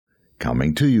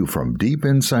Coming to you from deep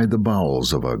inside the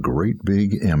bowels of a great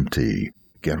big empty.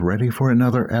 Get ready for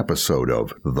another episode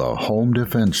of The Home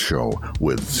Defense Show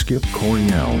with Skip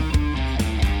Coryell.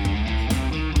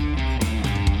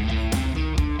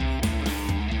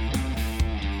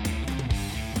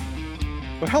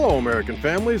 Well, hello, American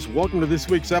families. Welcome to this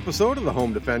week's episode of The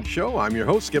Home Defense Show. I'm your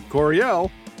host, Skip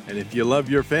Coryell. And if you love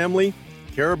your family,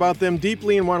 care about them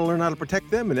deeply, and want to learn how to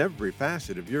protect them in every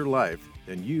facet of your life,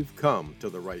 then you've come to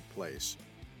the right place.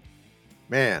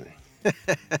 Man,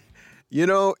 you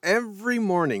know, every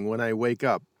morning when I wake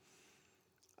up,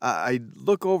 I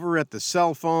look over at the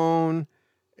cell phone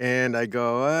and I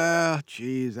go,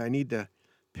 geez, I need to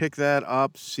pick that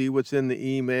up, see what's in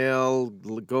the email,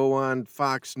 go on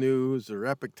Fox News or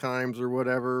Epic Times or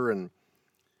whatever. And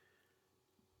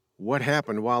what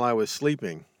happened while I was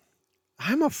sleeping?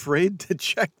 I'm afraid to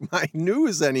check my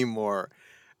news anymore.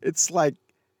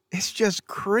 It's just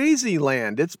crazy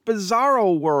land. It's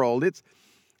bizarro world.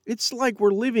 It's like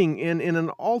we're living in an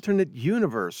alternate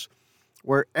universe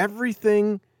where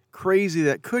everything crazy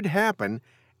that could happen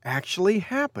actually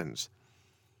happens.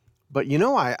 But you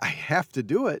know, I have to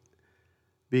do it,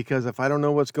 because if I don't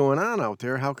know what's going on out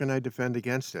there, how can I defend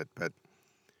against it? But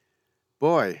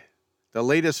boy, the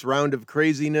latest round of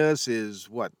craziness is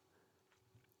what?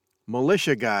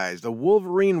 Militia guys, the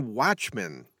Wolverine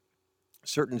Watchmen.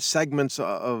 Certain segments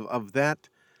of that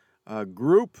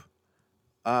group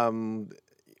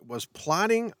was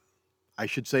plotting, I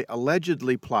should say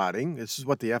allegedly plotting. This is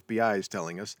what the FBI is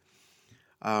telling us.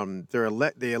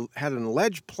 They had an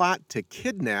alleged plot to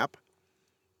kidnap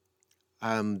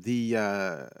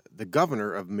the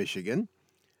governor of Michigan,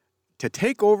 to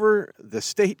take over the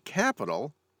state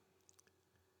capitol.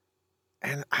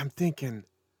 And I'm thinking,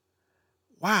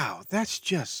 wow, that's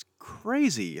just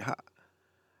crazy.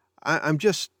 I'm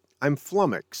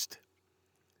flummoxed.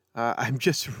 I'm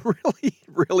just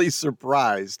really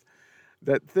surprised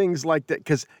that things like that,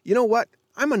 because you know what?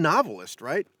 I'm a novelist,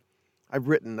 right? I've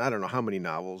written, I don't know how many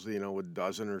novels, a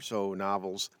dozen or so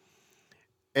novels.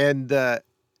 And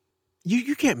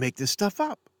you can't make this stuff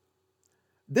up.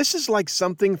 This is like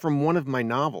something from one of my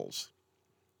novels.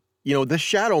 The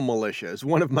Shadow Militia is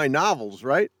one of my novels,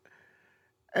 right?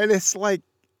 And it's like,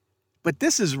 but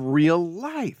this is real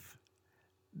life.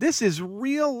 This is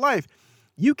real life.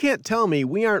 You can't tell me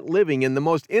we aren't living in the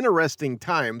most interesting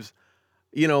times,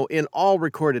 in all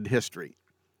recorded history,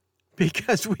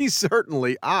 because we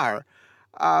certainly are.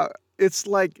 It's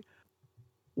like,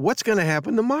 what's going to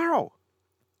happen tomorrow?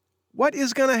 What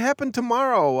is going to happen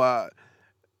tomorrow?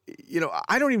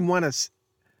 I don't even want to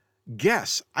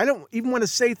guess. I don't even want to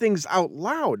say things out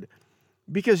loud,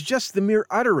 because just the mere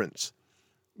utterance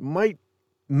might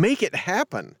make it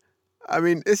happen. I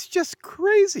mean, it's just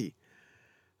crazy.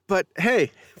 But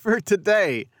hey, for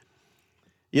today,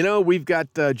 we've got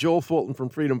Joel Fulton from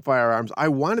Freedom Firearms. I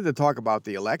wanted to talk about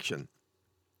the election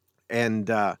and,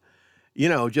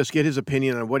 just get his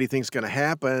opinion on what he thinks is going to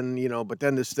happen, but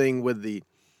then this thing with the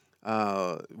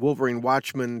Wolverine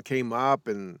Watchman came up,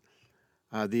 and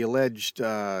the alleged,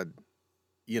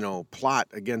 plot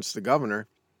against the governor.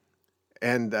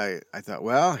 And I thought,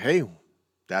 well, hey,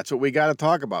 that's what we got to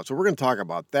talk about. So we're going to talk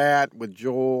about that with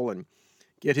Joel and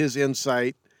get his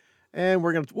insight. And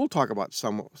we'll talk about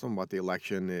some about the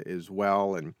election as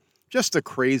well, and just the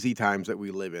crazy times that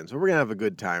we live in. So we're going to have a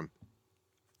good time.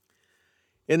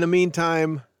 In the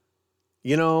meantime,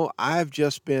 I've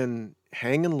just been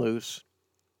hanging loose,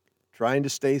 trying to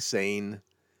stay sane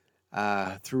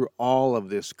through all of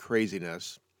this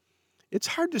craziness. It's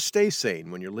hard to stay sane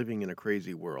when you're living in a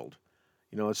crazy world.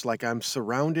 It's like I'm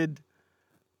surrounded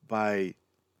by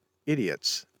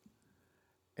idiots,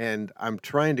 and I'm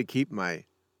trying to keep my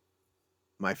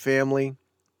family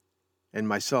and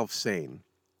myself sane.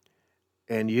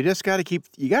 And you just got to keep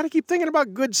thinking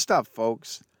about good stuff,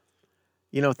 folks.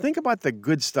 Think about the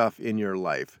good stuff in your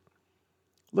life.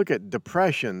 Look at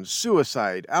depression,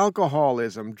 suicide,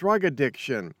 alcoholism, drug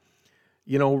addiction,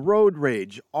 road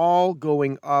rage, all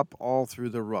going up all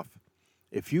through the roof.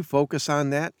 If you focus on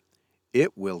that,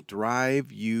 it will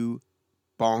drive you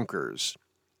bonkers.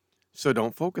 So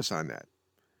don't focus on that.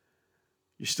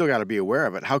 You still got to be aware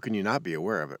of it. How can you not be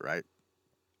aware of it, right?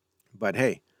 But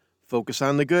hey, focus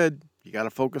on the good. You got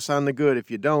to focus on the good. If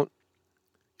you don't,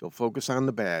 you'll focus on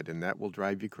the bad, and that will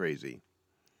drive you crazy.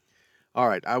 All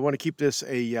right, I want to keep this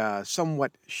a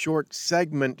somewhat short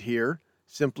segment here,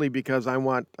 simply because I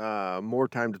want more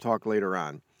time to talk later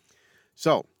on.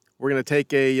 So we're going to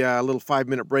take a little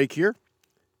 5-minute break here.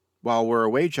 While we're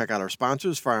away, check out our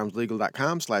sponsors,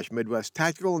 firearmslegal.com/Midwest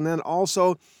Tactical, and then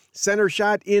also Center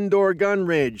Shot Indoor Gun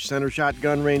Range,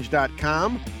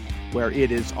 centershotgunrange.com. where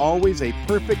it is always a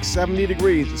perfect 70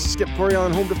 degrees. This is Skip Coryell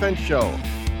on Home Defense Show.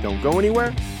 Don't go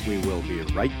anywhere. We will be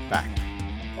right back.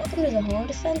 Welcome to the Home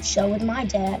Defense Show with my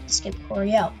dad, Skip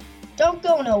Coryell. Don't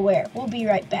go nowhere. We'll be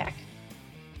right back.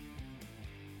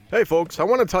 Hey folks, I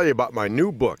want to tell you about my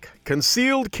new book,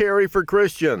 Concealed Carry for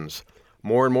Christians.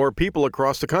 More and more people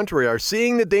across the country are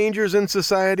seeing the dangers in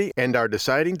society and are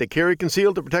deciding to carry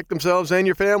concealed to protect themselves and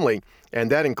your family,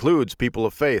 and that includes people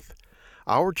of faith.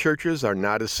 Our churches are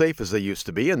not as safe as they used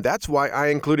to be, and that's why I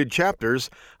included chapters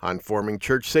on forming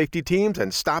church safety teams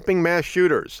and stopping mass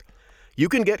shooters. You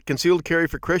can get Concealed Carry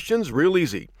for Christians real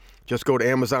easy. Just go to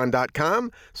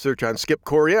Amazon.com, search on Skip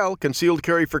Coryell, Concealed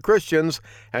Carry for Christians,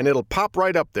 and it'll pop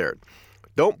right up there.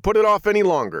 Don't put it off any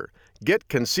longer. Get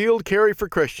Concealed Carry for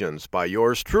Christians by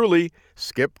yours truly,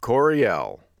 Skip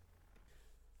Coryell.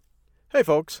 Hey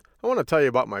folks, I want to tell you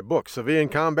about my book, Civilian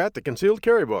Combat, the Concealed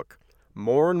Carry Book.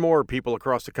 More and more people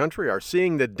across the country are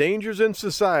seeing the dangers in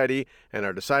society and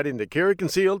are deciding to carry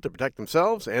concealed to protect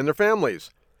themselves and their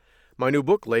families. My new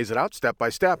book lays it out step by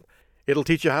step. It'll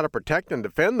teach you how to protect and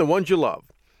defend the ones you love.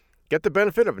 Get the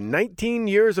benefit of 19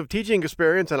 years of teaching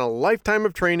experience and a lifetime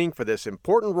of training for this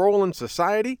important role in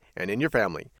society and in your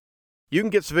family. You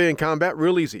can get Civilian Combat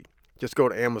real easy. Just go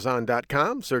to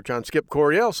Amazon.com, search on Skip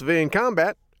Coryell Civilian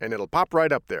Combat, and it'll pop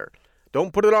right up there.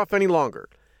 Don't put it off any longer.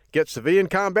 Get Civilian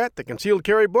Combat, the Concealed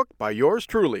Carry Book by yours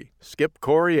truly, Skip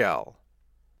Coryell.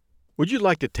 Would you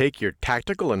like to take your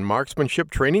tactical and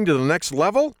marksmanship training to the next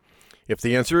level? If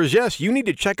the answer is yes, you need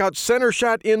to check out Center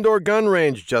Shot Indoor Gun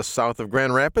Range just south of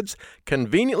Grand Rapids,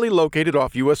 conveniently located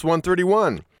off US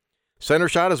 131. Center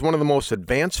Shot is one of the most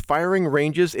advanced firing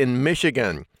ranges in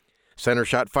Michigan. Center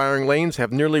Shot firing lanes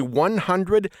have nearly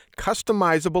 100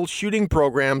 customizable shooting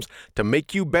programs to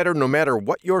make you better no matter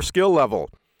what your skill level.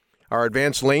 Our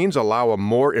advanced lanes allow a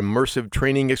more immersive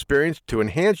training experience to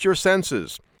enhance your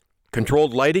senses.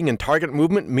 Controlled lighting and target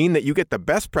movement mean that you get the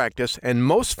best practice and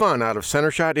most fun out of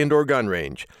Center Shot Indoor Gun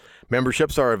Range.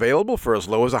 Memberships are available for as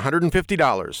low as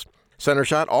 $150. Center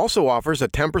Shot also offers a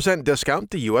 10%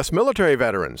 discount to U.S. military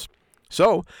veterans.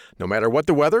 So, no matter what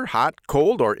the weather, hot,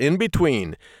 cold, or in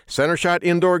between, Center Shot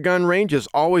Indoor Gun Range is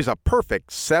always a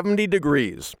perfect 70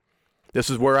 degrees. This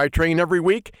is where I train every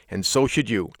week, and so should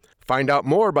you. Find out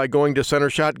more by going to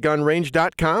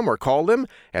CenterShotGunRange.com or call them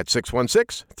at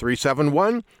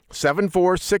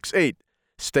 616-371-7468.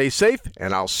 Stay safe,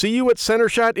 and I'll see you at Center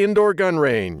Shot Indoor Gun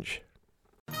Range.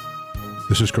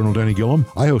 This is Colonel Danny Gillum.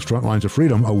 I host Frontlines of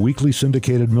Freedom, a weekly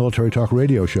syndicated military talk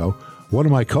radio show. One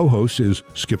of my co-hosts is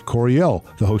Skip Coryell,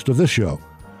 the host of this show.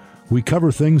 We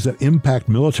cover things that impact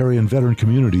military and veteran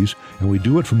communities, and we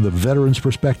do it from the veteran's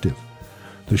perspective.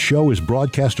 The show is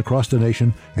broadcast across the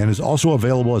nation and is also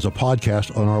available as a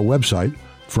podcast on our website,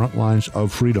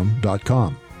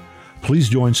 frontlinesoffreedom.com. Please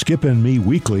join Skip and me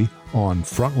weekly on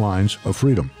Frontlines of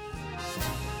Freedom.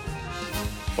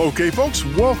 Okay, folks,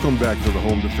 welcome back to the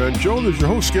Home Defense Show. This is your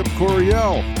host, Skip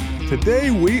Coryell.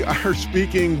 Today we are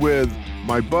speaking with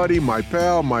my buddy, my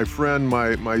pal, my friend,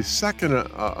 my Second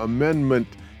Amendment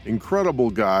incredible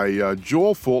guy,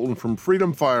 Joel Fulton from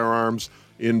Freedom Firearms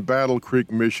in Battle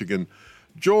Creek, Michigan.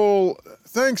 Joel,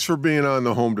 thanks for being on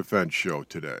the Home Defense Show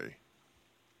today.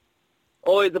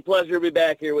 Always a pleasure to be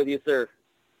back here with you, sir.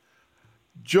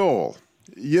 Joel,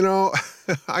 you know,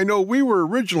 I know we were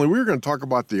going to talk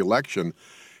about the election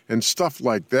and stuff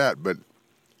like that, but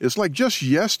it's like just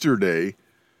yesterday,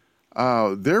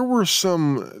 there was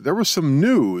some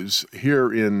news here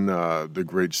in the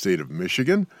great state of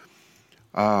Michigan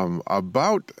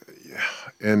about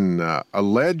an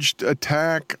alleged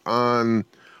attack on,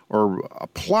 or a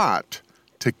plot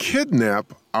to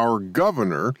kidnap our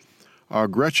governor,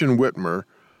 Gretchen Whitmer,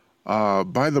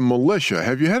 by the militia.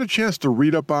 Have you had a chance to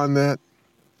read up on that?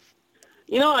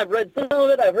 You know, I've read some of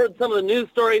it. I've heard some of the news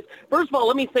stories. First of all,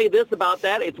 let me say this about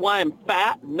that. It's why I'm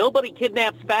fat. Nobody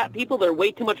kidnaps fat people. They're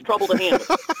way too much trouble to handle.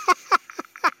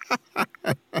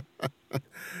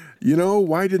 You know,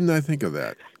 why didn't I think of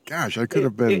that? Gosh, I could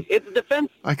have been. It's a defense.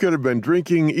 I could have been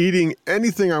drinking, eating,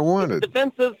 anything I wanted.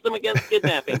 Defense system against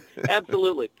kidnapping.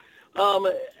 Absolutely.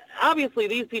 Obviously,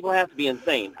 these people have to be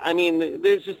insane. I mean,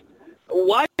 there's just,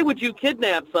 why would you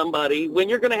kidnap somebody when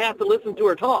you're going to have to listen to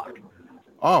her talk?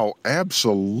 Oh,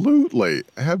 absolutely.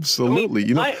 Absolutely. I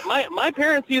mean, my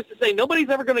parents used to say, nobody's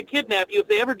ever going to kidnap you. If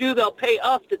they ever do, they'll pay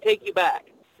us to take you back.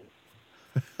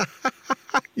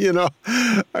 You know,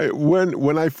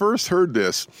 when I first heard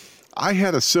this, I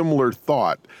had a similar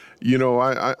thought. You know,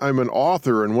 I'm an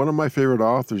author, and one of my favorite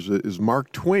authors is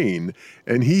Mark Twain,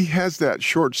 and he has that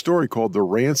short story called The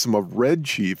Ransom of Red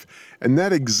Chief, and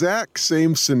that exact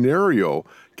same scenario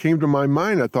came to my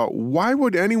mind. I thought, why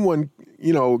would anyone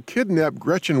kidnap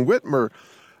Gretchen Whitmer,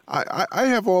 I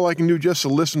have all I can do just to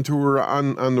listen to her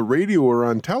on the radio or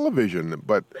on television.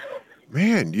 But,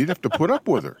 man, you'd have to put up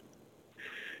with her.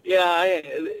 Yeah,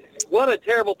 what a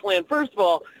terrible plan. First of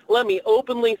all, let me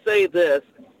openly say this.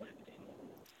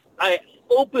 I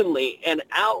openly and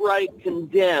outright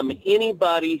condemn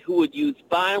anybody who would use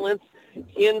violence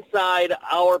inside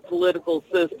our political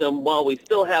system while we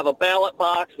still have a ballot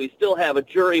box, we still have a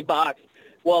jury box,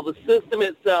 while the system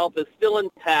itself is still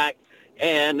intact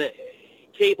and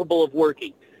capable of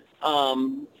working.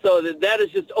 So that is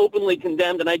just openly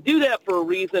condemned, and I do that for a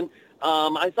reason.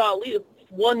 I saw at least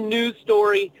one news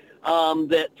story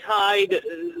that tied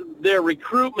their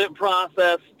recruitment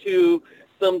process to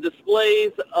some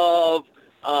displays of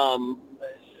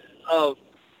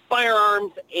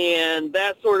firearms and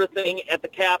that sort of thing at the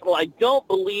Capitol. I don't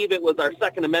believe it was our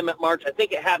Second Amendment march. I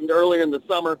think it happened earlier in the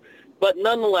summer. But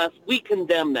nonetheless, we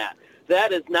condemn that.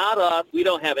 That is not us. We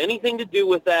don't have anything to do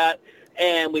with that,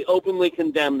 and we openly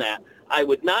condemn that. I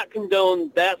would not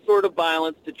condone that sort of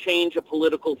violence to change a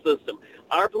political system.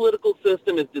 Our political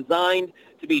system is designed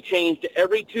to be changed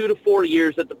every 2 to 4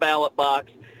 years at the ballot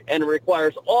box, and it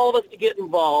requires all of us to get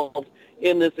involved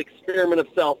in this experiment of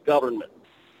self-government.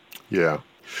 Yeah.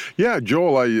 Yeah,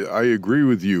 Joel, I agree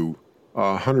with you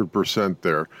 100%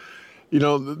 there.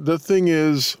 The thing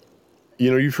is,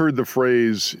 you've heard the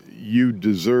phrase, you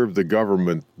deserve the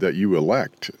government that you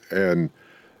elect. And,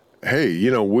 hey,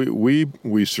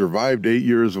 we survived 8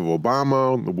 years of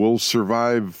Obama. We'll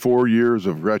survive 4 years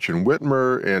of Gretchen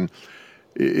Whitmer. And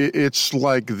it's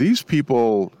like these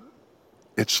people,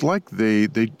 it's like they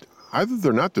either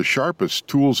they're not the sharpest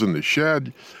tools in the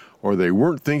shed, or they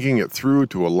weren't thinking it through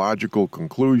to a logical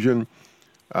conclusion.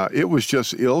 It was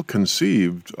just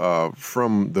ill-conceived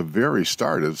from the very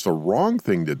start. It's the wrong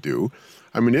thing to do.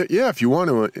 I mean, if you want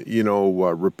to,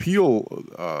 repeal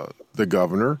the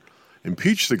governor,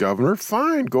 impeach the governor,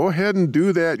 fine, go ahead and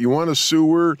do that. You want to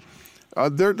sue her?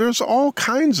 There's all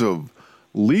kinds of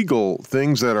legal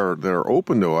things that are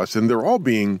open to us, and they're all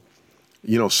being,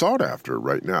 sought after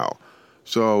right now.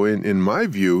 So in my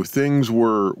view, things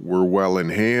were well in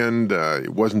hand. It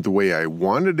wasn't the way I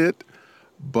wanted it,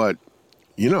 but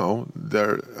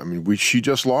she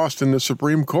just lost in the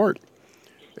Supreme Court,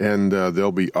 and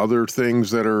there'll be other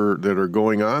things that are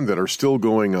going on, that are still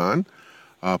going on,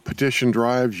 petition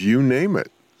drives, you name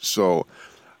it. So,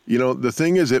 the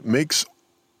thing is, it makes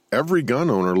every gun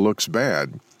owner looks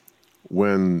bad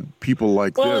when people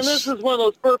like this. Well, and this is one of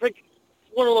those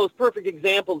perfect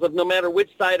examples of no matter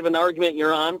which side of an argument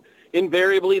you're on,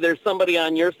 invariably there's somebody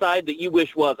on your side that you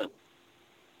wish wasn't.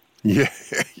 Yeah,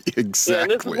 exactly. Yeah,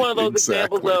 and this is one of those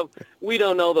examples of, we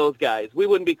don't know those guys. We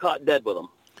wouldn't be caught dead with them.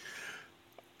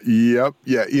 Yep.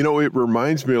 Yeah. It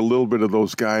reminds me a little bit of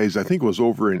those guys. I think it was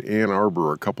over in Ann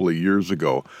Arbor a couple of years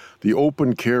ago. The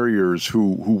open carriers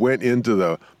who went into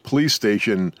the police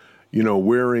station,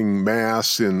 wearing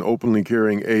masks and openly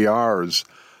carrying ARs.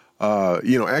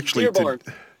 Actually,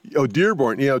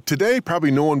 Dearborn. Today probably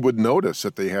no one would notice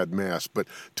that they had masks, but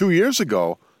 2 years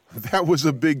ago, that was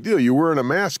a big deal. You're wearing a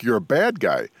mask, you're a bad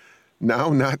guy. Now,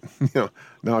 now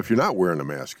if you're not wearing a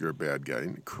mask, you're a bad guy.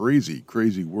 Crazy,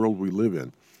 crazy world we live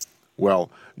in.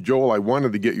 Well, Joel, I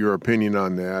wanted to get your opinion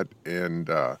on that, and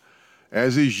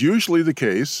as is usually the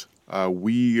case,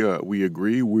 we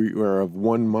agree. We are of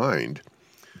one mind.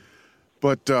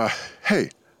 But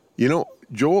hey,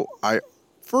 Joel,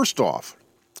 first off,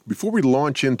 before we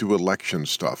launch into election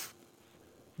stuff,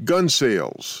 gun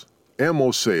sales,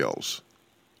 ammo sales,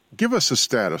 give us a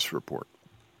status report.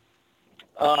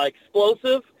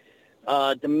 Explosive.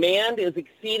 Demand is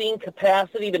exceeding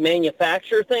capacity to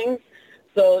manufacture things.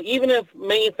 So even if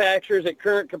manufacturers at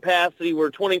current capacity were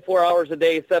 24 hours a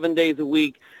day, 7 days a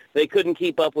week, they couldn't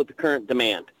keep up with the current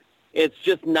demand. It's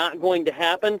just not going to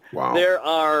happen. Wow. There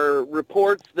are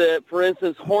reports that, for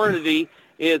instance, Hornady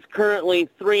is currently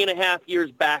 3.5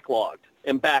 years backlogged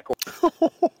and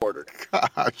back-ordered.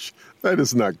 Gosh, that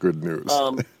is not good news.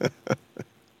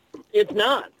 It's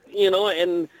not,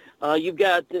 and you've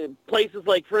got places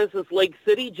like, for instance, Lake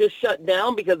City just shut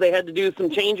down because they had to do some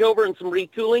changeover and some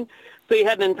retooling. So you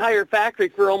had an entire factory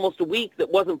for almost a week that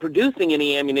wasn't producing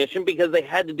any ammunition because they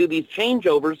had to do these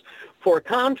changeovers for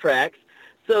contracts.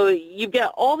 So you've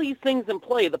got all these things in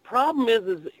play. The problem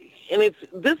is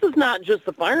this is not just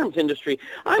the firearms industry.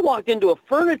 I walked into a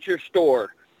furniture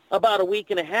store about a week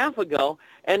and a half ago,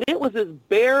 and it was as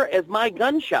bare as my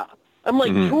gun shop. I'm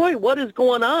like, Troy, what is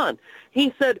going on?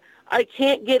 He said, I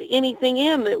can't get anything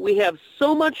in, that we have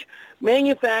so much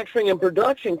manufacturing and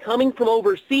production coming from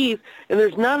overseas, and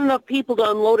there's not enough people to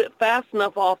unload it fast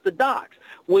enough off the docks.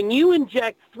 When you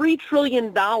inject $3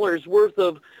 trillion worth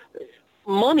of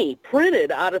money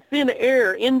printed out of thin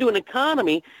air into an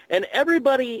economy, and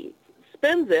everybody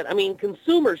spends it. I mean,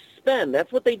 consumers spend.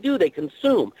 That's what they do. They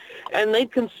consume. And they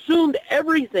consumed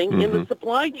everything in the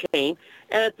supply chain,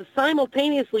 and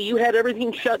simultaneously you had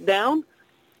everything shut down.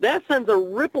 That sends a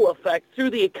ripple effect through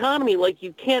the economy like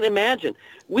you can't imagine.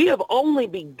 We have only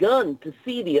begun to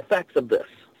see the effects of this.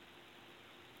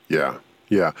 Yeah.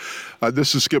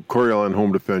 This is Skip Coryell on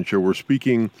Home Defense Show. We're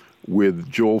speaking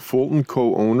with Joel Fulton,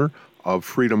 co-owner of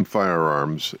Freedom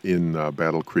Firearms in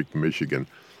Battle Creek, Michigan.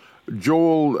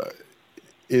 Joel,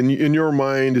 in your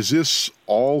mind, is this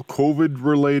all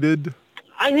COVID-related?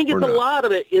 I think it's a lot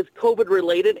of it is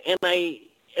COVID-related, and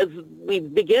as we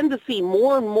begin to see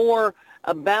more and more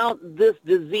about this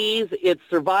disease, its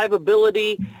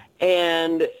survivability,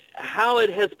 and how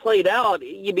it has played out,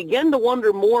 you begin to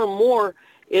wonder more and more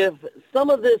if some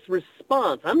of this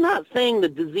response, I'm not saying the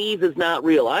disease is not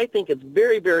real. I think it's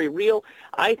very, very real.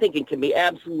 I think it can be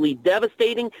absolutely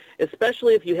devastating,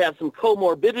 especially if you have some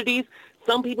comorbidities.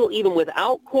 Some people, even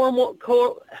without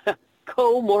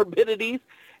comorbidities,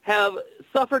 have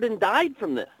suffered and died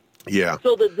from this. Yeah.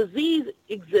 So the disease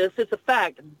exists, it's a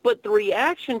fact, but the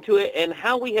reaction to it and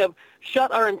how we have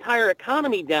shut our entire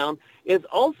economy down is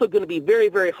also going to be very,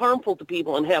 very harmful to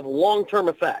people and have long-term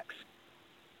effects.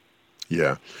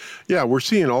 Yeah, we're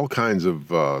seeing all kinds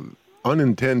of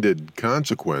unintended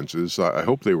consequences. I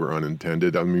hope they were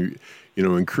unintended. I mean,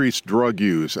 increased drug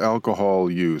use,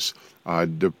 alcohol use,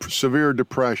 severe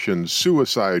depression,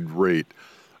 suicide rate,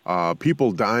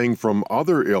 people dying from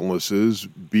other illnesses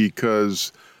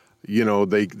because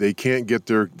they can't get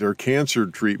their cancer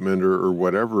treatment or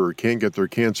whatever, or can't get their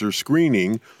cancer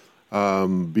screening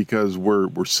because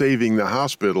we're saving the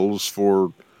hospitals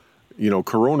for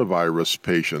coronavirus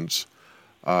patients.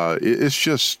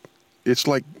 It's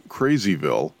like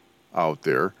Crazyville out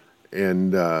there,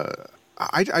 and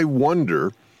I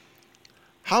wonder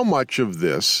how much of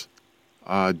this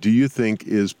do you think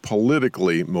is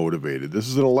politically motivated? This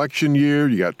is an election year.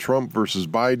 You got Trump versus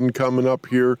Biden coming up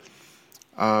here.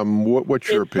 What's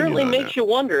your opinion on that? It certainly makes you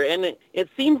wonder, and it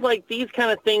seems like these kind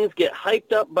of things get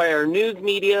hyped up by our news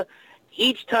media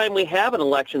each time we have an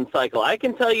election cycle. I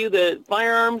can tell you that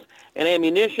firearms and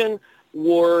ammunition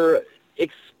were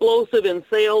explosive in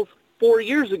sales 4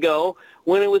 years ago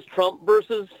when it was Trump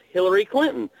versus Hillary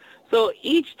Clinton. So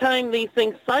each time these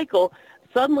things cycle,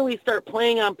 suddenly we start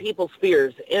playing on people's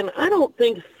fears. And I don't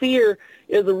think fear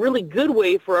is a really good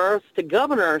way for us to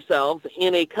govern ourselves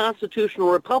in a constitutional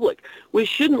republic. We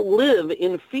shouldn't live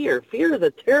in fear. Fear is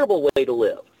a terrible way to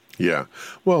live. Yeah.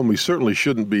 Well, and we certainly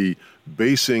shouldn't be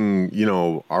basing,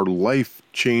 our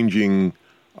life-changing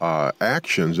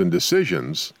actions and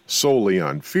decisions solely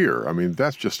on fear. I mean,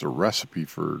 that's just a recipe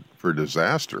for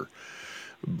disaster.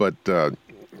 But,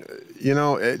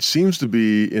 it seems to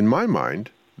be, in my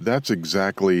mind, that's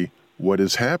exactly what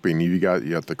is happening. You got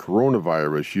the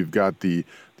coronavirus, you've got the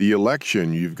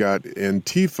election, you've got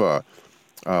Antifa,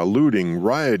 looting,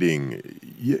 rioting.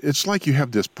 It's like you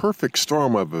have this perfect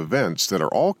storm of events that are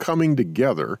all coming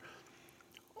together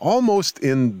almost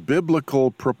in biblical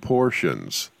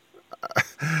proportions.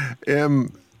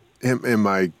 Am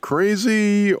I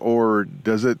crazy, or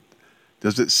does it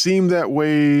seem that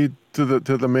way to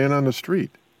the man on the street?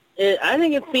 I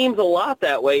think it seems a lot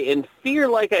that way. And fear,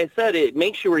 like I said, it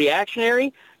makes you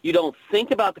reactionary. You don't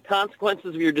think about the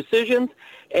consequences of your decisions.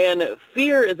 And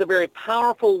fear is a very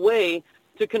powerful way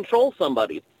to control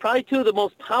somebody. Probably two of the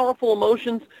most powerful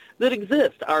emotions that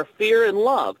exist are fear and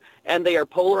love, and they are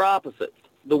polar opposites.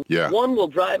 One will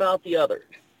drive out the other.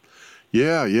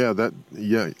 Yeah,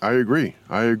 I agree.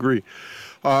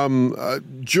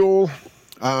 Joel,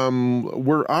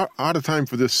 we're out of time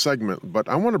for this segment, but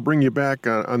I want to bring you back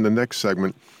on the next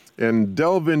segment and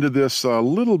delve into this a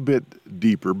little bit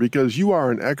deeper, because you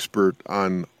are an expert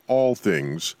on all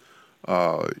things,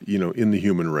 in the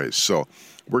human race. So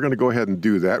we're going to go ahead and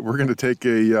do that. We're going to take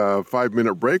a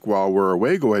 5-minute break while we're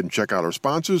away. Go ahead and check out our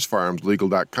sponsors,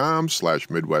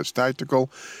 firearmslegal.com/Midwest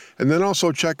Tactical. And then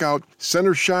also check out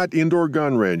Center Shot Indoor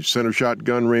Gun Range,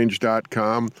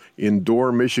 centershotgunrange.com in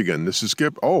Dorr, Michigan. This is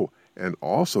Skip. Oh, and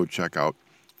also check out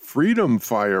Freedom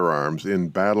Firearms in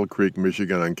Battle Creek,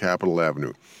 Michigan on Capitol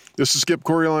Avenue. This is Skip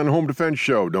Coryell on Home Defense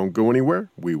Show. Don't go anywhere.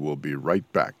 We will be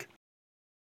right back.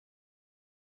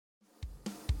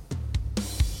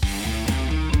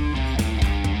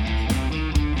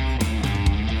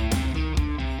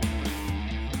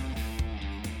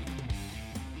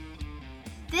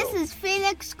 This is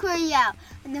Felix Coryell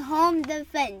on the Home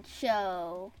Defense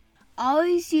Show.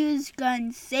 Always use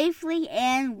guns safely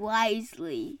and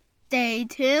wisely. Stay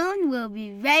tuned. We'll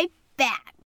be right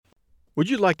back. Would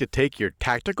you like to take your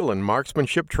tactical and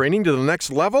marksmanship training to the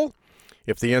next level?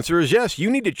 If the answer is yes,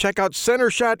 you need to check out Center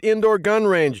Shot Indoor Gun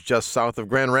Range just south of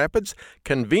Grand Rapids,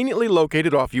 conveniently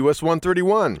located off US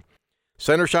 131.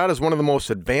 Center Shot is one of the most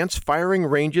advanced firing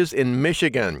ranges in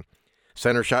Michigan.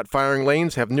 Center Shot firing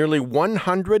lanes have nearly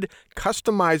 100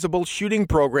 customizable shooting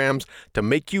programs to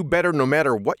make you better no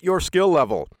matter what your skill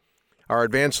level. Our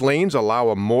advanced lanes allow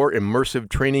a more immersive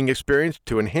training experience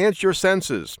to enhance your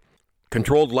senses.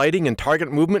 Controlled lighting and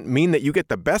target movement mean that you get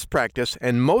the best practice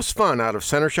and most fun out of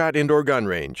Center Shot Indoor Gun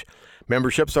Range.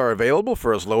 Memberships are available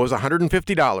for as low as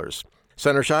 $150.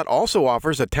 Center Shot also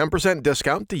offers a 10%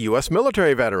 discount to U.S.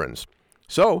 military veterans.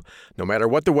 So, no matter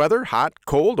what the weather, hot,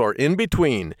 cold, or in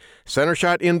between, Center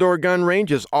Shot Indoor Gun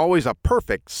Range is always a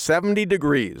perfect 70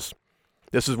 degrees.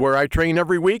 This is where I train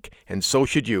every week, and so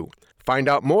should you. Find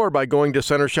out more by going to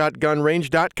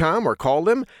centershotgunrange.com or call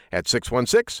them at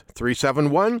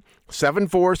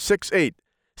 616-371-7468.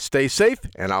 Stay safe,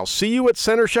 and I'll see you at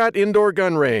Center Shot Indoor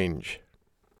Gun Range.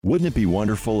 Wouldn't it be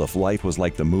wonderful if life was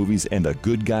like the movies and the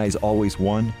good guys always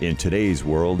won? In today's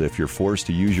world, if you're forced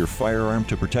to use your firearm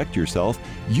to protect yourself,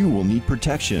 you will need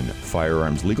protection.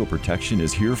 Firearms Legal Protection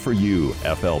is here for you.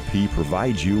 FLP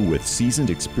provides you with seasoned,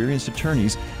 experienced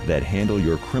attorneys that handle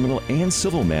your criminal and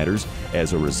civil matters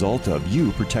as a result of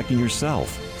you protecting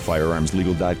yourself.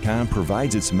 FirearmsLegal.com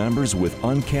provides its members with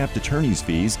uncapped attorney's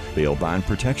fees, bail bond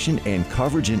protection, and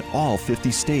coverage in all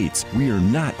 50 states. We are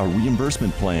not a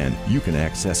reimbursement plan. You can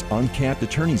access uncapped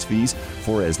attorney's fees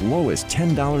for as low as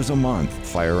 $10 a month.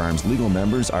 Firearms Legal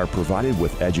members are provided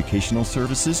with educational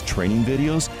services, training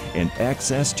videos, and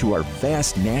access to our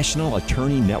vast national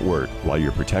attorney network. While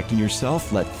you're protecting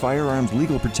yourself, let Firearms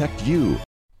Legal protect you.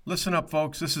 Listen up,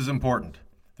 folks. This is important.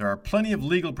 There are plenty of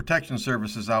legal protection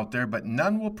services out there, but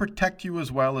none will protect you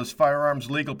as well as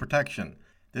Firearms Legal Protection.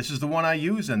 This is the one I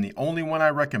use and the only one I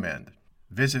recommend.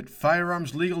 Visit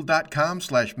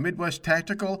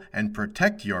firearmslegal.com/MidwestTactical and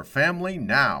protect your family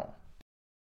now.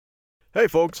 Hey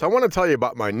folks, I want to tell you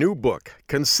about my new book,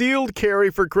 Concealed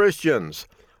Carry for Christians.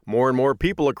 More and more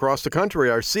people across the country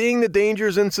are seeing the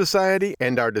dangers in society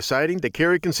and are deciding to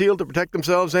carry concealed to protect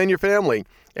themselves and your family,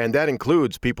 and that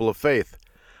includes people of faith.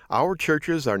 Our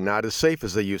churches are not as safe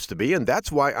as they used to be, and that's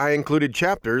why I included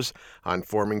chapters on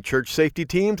forming church safety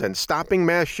teams and stopping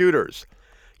mass shooters.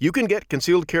 You can get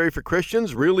Concealed Carry for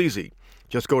Christians real easy.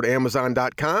 Just go to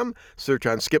Amazon.com, search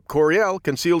on Skip Coryell,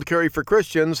 Concealed Carry for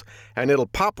Christians, and it'll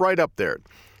pop right up there.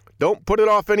 Don't put it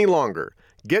off any longer.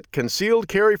 Get Concealed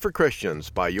Carry for Christians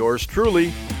by yours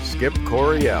truly, Skip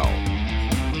Coryell.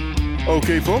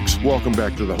 Okay, folks, welcome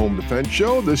back to the Home Defense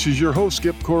Show. This is your host,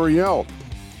 Skip Coryell.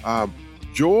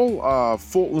 Joel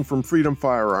Fulton from Freedom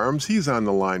Firearms, he's on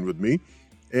the line with me.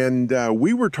 And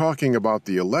we were talking about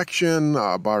the election,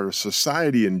 about our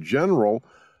society in general,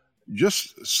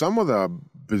 just some of the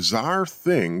bizarre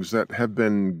things that have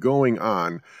been going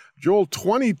on. Joel,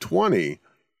 2020,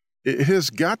 it has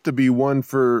got to be one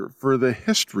for the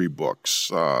history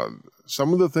books.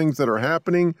 Some of the things that are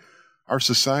happening, our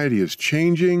society is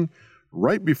changing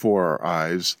right before our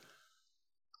eyes.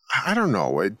 I don't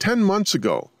know, 10 months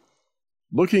ago,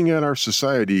 looking at our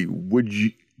society,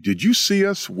 did you see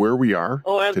us where we are today?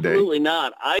 Oh, absolutely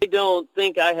not. I don't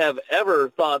think I have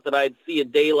ever thought that I'd see a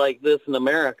day like this in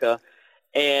America.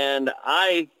 And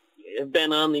I have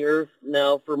been on the earth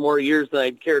now for more years than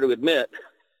I'd care to admit.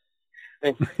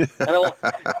 I'd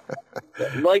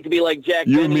like to be like Jack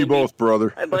Benny. You and me both,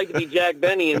 brother. I'd like to be Jack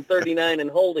Benny in 39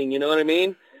 and holding, you know what I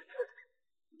mean?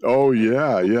 Oh,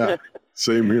 yeah.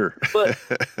 Same here. But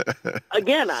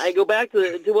again, I go back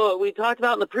to what we talked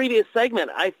about in the previous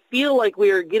segment. I feel like we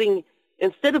are getting,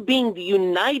 instead of being the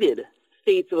United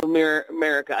States of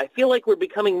America, I feel like we're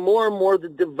becoming more and more the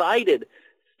divided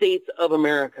states of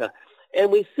America.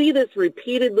 And we see this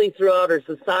repeatedly throughout our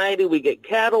society. We get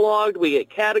cataloged, we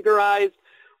get categorized,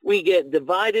 we get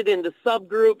divided into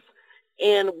subgroups.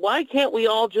 And why can't we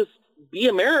all just be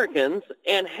Americans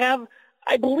and have,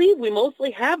 I believe we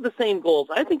mostly have the same goals.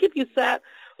 I think if you sat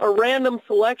a random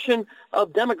selection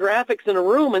of demographics in a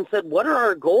room and said, what are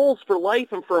our goals for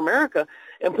life and for America,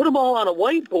 and put them all on a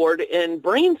whiteboard and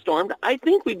brainstormed, I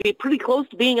think we'd be pretty close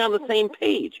to being on the same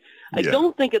page. I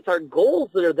don't think it's our goals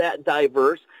that are that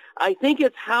diverse. I think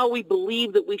it's how we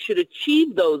believe that we should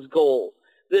achieve those goals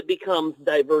that becomes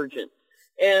divergent.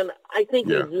 And I think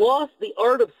we've lost the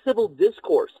art of civil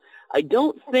discourse. I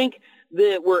don't think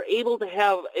that we're able to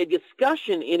have a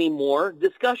discussion anymore,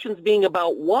 discussions being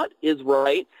about what is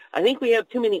right. I think we have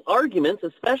too many arguments,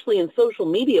 especially in social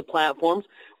media platforms,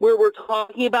 where we're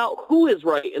talking about who is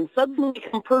right and suddenly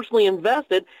become personally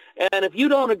invested. And if you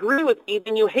don't agree with me,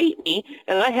 then you hate me,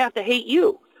 and I have to hate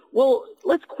you. Well,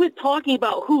 let's quit talking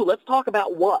about who. Let's talk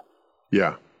about what.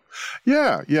 Yeah.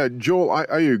 Joel,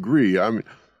 I agree. I mean,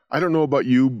 I don't know about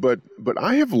you, but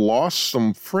I have lost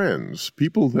some friends,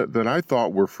 people that I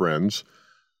thought were friends,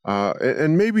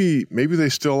 and maybe they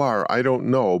still are. I don't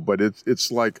know, but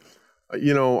it's like,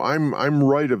 I'm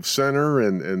right of center,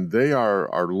 and they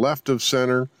are left of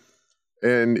center.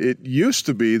 And it used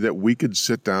to be that we could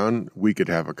sit down, we could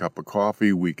have a cup of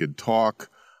coffee, we could talk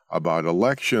about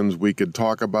elections, we could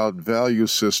talk about value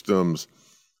systems,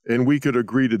 and we could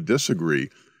agree to disagree.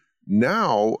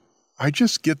 Now, I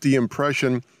just get the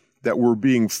impression that we're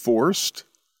being forced,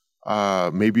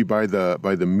 maybe by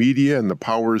the media and the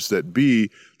powers that be,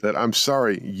 that I'm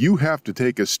sorry, you have to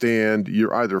take a stand.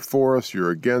 You're either for us, you're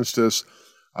against us.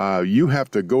 You have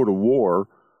to go to war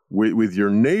with your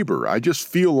neighbor. I just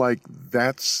feel like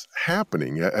that's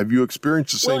happening. Have you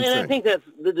experienced the same thing? Well, and I think that's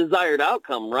the desired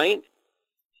outcome, right?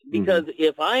 Because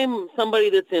if I'm somebody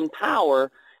that's in power,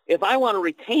 if I want to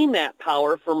retain that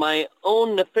power for my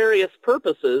own nefarious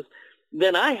purposes,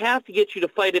 then I have to get you to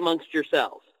fight amongst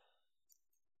yourselves.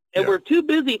 And we're too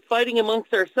busy fighting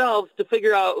amongst ourselves to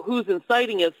figure out who's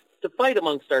inciting us to fight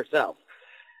amongst ourselves.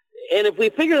 And if we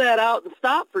figure that out and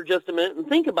stop for just a minute and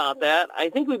think about that, I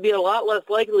think we'd be a lot less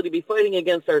likely to be fighting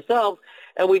against ourselves,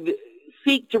 and we'd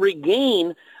seek to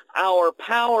regain our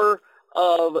power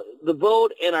of the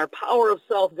vote and our power of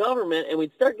self-government, and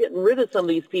we'd start getting rid of some of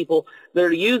these people that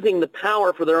are using the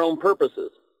power for their own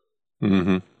purposes.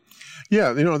 Mm-hmm.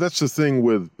 Yeah, that's the thing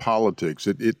with politics.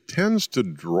 It tends to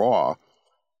draw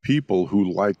people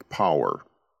who like power,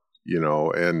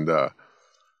 and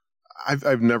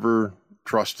I've never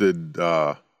trusted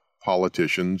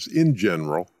politicians in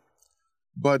general,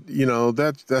 but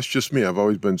that's just me. I've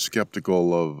always been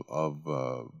skeptical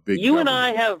of big. You and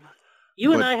I have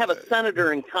a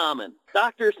senator in common,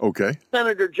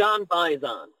 Senator John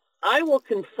Bison. I will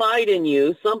confide in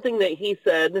you something that he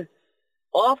said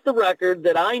off the record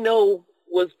that I know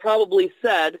was probably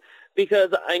said,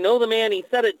 because I know the man he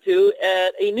said it to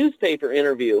at a newspaper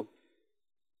interview.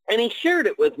 And he shared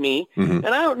it with me. And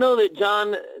I don't know that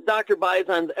Dr.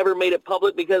 Bison's ever made it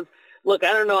public, because, look,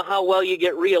 I don't know how well you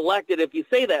get reelected if you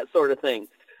say that sort of thing.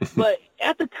 But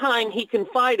at the time, he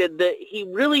confided that he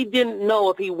really didn't know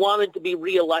if he wanted to be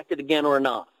reelected again or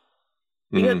not,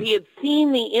 because he had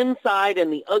seen the inside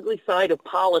and the ugly side of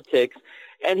politics,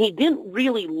 and he didn't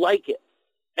really like it.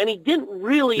 And he didn't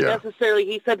really necessarily,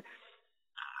 he said,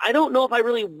 I don't know if I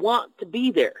really want to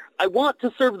be there. I want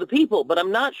to serve the people, but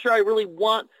I'm not sure I really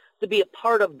want to be a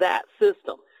part of that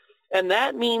system. And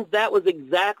that means that was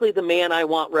exactly the man I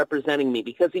want representing me,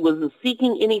 because he wasn't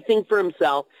seeking anything for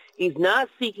himself. He's not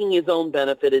seeking his own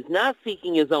benefit. He's not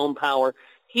seeking his own power.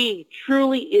 He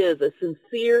truly is a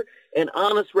sincere and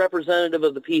honest representative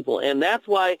of the people. And that's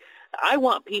why I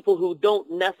want people who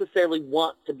don't necessarily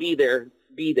want to be there,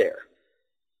 be there.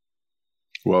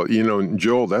 Well,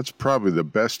 Joel, that's probably the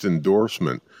best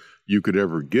endorsement you could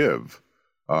ever give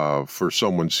for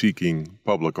someone seeking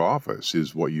public office,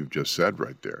 is what you've just said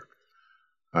right there.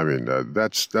 I mean,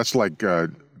 that's like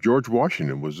George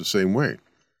Washington was the same way.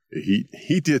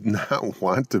 He did not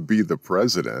want to be the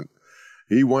president.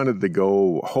 He wanted to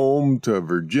go home to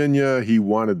Virginia. He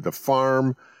wanted to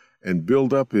farm and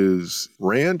build up his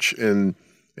ranch and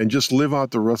just live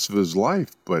out the rest of his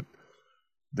life. But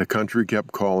the country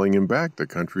kept calling him back. The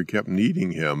country kept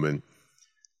needing him. And,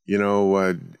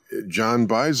 John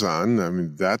Bison, I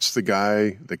mean, that's the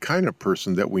guy, the kind of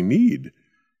person that we need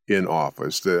in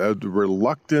office, the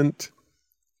reluctant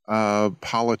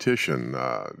politician,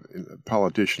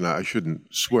 I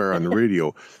shouldn't swear on the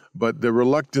radio, but the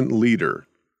reluctant leader,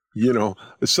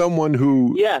 someone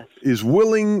who is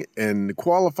willing and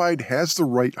qualified, has the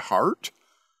right heart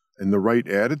and the right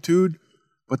attitude,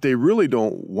 but they really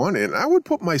don't want it. And I would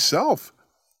put myself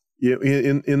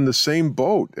in the same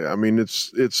boat. I mean,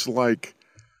 it's like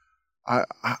I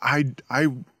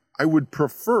would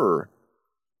prefer,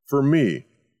 for me,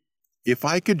 if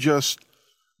I could just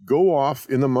go off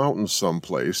in the mountains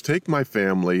someplace, take my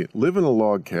family, live in a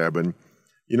log cabin,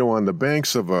 on the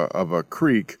banks of a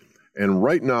creek, and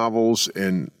write novels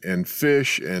and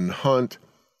fish and hunt,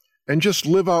 and just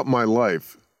live out my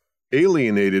life,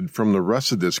 alienated from the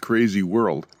rest of this crazy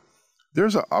world.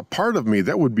 There's a part of me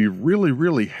that would be really,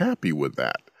 really happy with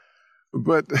that.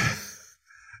 But,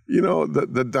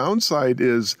 the downside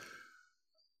is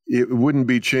it wouldn't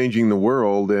be changing the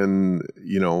world, and,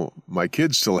 my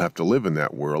kids still have to live in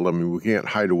that world. I mean, we can't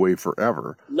hide away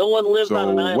forever. No one lives on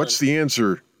an island. So what's the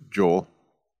answer, Joel?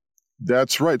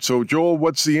 That's right. So, Joel,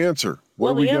 what's the answer?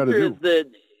 What do we got to do? The answer is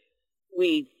that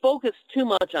we focus too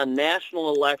much on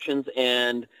national elections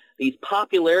and these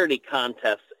popularity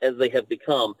contests as they have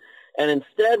become. And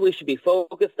instead, we should be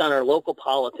focused on our local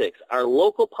politics. Our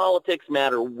local politics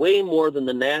matter way more than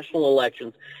the national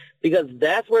elections, because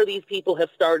that's where these people have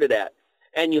started at.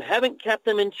 And you haven't kept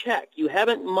them in check. You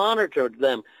haven't monitored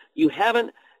them. You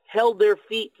haven't held their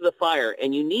feet to the fire.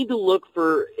 And you need to look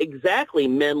for exactly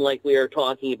men like we are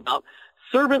talking about,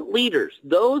 servant leaders,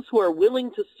 those who are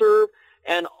willing to serve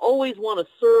and always want to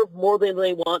serve more than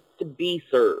they want to be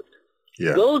served.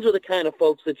 Yeah. Those are the kind of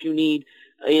folks that you need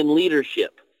in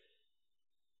leadership.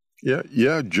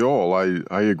 Yeah, Joel,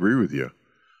 I agree with you,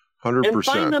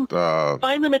 100%. And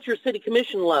find them at your city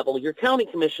commission level, your county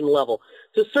commission level,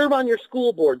 to serve on your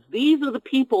school boards. These are the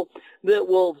people that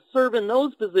will serve in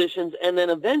those positions, and then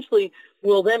eventually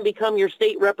will then become your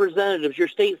state representatives, your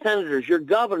state senators, your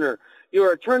governor,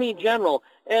 your attorney general,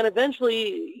 and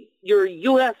eventually your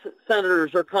U.S.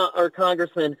 senators or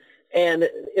congressmen, and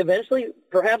eventually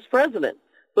perhaps president.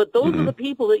 But those are the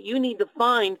people that you need to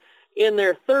find in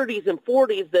their 30s and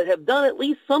 40s that have done at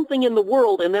least something in the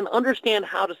world and then understand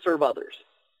how to serve others.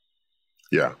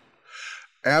 Yeah,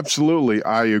 absolutely.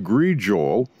 I agree,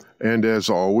 Joel. And as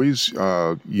always,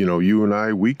 you and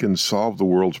I, we can solve the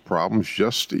world's problems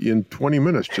just in 20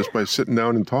 minutes, just by sitting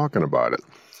down and talking about it.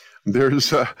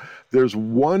 There's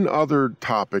one other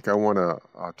topic I want to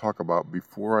talk about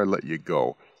before I let you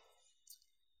go.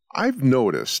 I've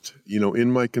noticed,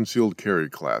 in my concealed carry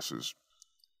classes,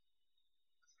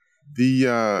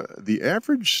 the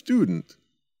average student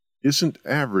isn't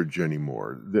average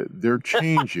anymore. They're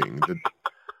changing.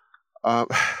 The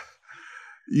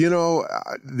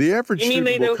average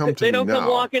student will come to me now. They don't come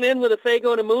walking in with a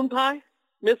Faygo and a moon pie,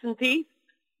 missing teeth?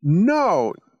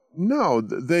 No,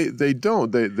 they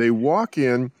don't. They walk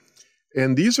in,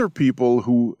 and these are people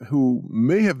who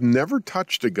may have never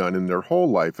touched a gun in their whole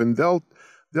life, and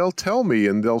they'll tell me,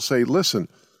 and they'll say, listen,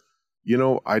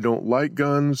 I don't like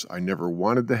guns. I never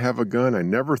wanted to have a gun. I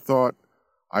never thought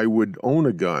I would own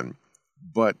a gun.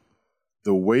 But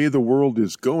the way the world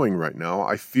is going right now,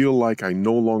 I feel like I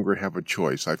no longer have a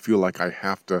choice. I feel like I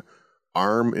have to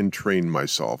arm and train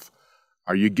myself.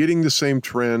 Are you getting the same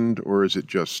trend, or is it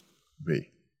just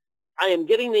me? I am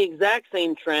getting the exact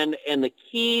same trend, and the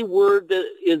key word that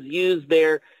is used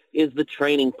there is the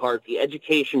training part, the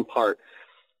education part.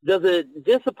 Does it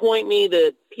disappoint me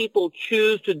that people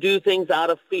choose to do things out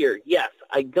of fear? Yes,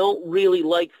 I don't really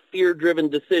like fear-driven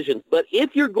decisions. But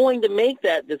if you're going to make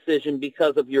that decision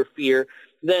because of your fear,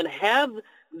 then have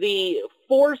the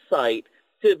foresight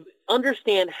to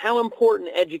understand how important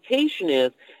education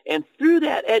is. And through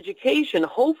that education,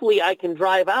 hopefully I can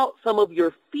drive out some of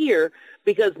your fear,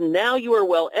 because now you are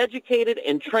well educated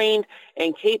and trained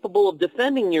and capable of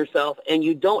defending yourself, and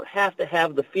you don't have to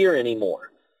have the fear anymore.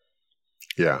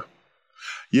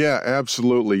 Yeah,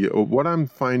 absolutely. What I'm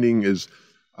finding is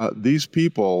these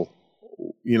people,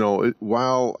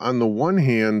 while on the one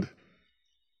hand,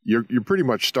 you're pretty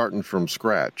much starting from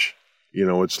scratch.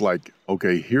 It's like,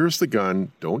 okay, here's the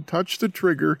gun. Don't touch the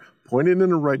trigger. Point it in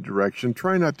the right direction.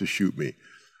 Try not to shoot me.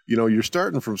 You're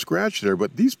starting from scratch there.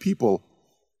 But these people,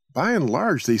 by and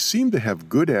large, they seem to have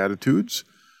good attitudes,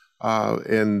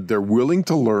 and they're willing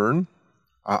to learn.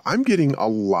 I'm getting a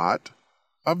lot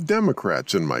of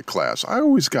Democrats in my class. I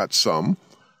always got some,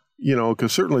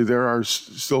 because certainly there are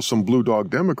still some blue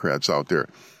dog Democrats out there.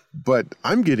 But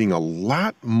I'm getting a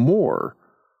lot more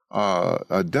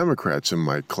Democrats in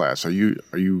my class. Are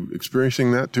you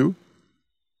experiencing that too?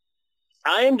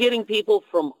 I am getting people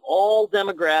from all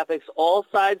demographics, all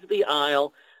sides of the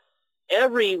aisle,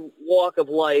 every walk of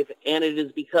life, and it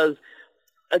is because,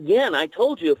 again, I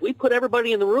told you, if we put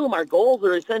everybody in the room, our goals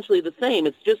are essentially the same.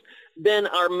 It's just been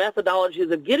our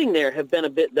methodologies of getting there have been a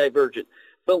bit divergent.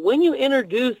 But when you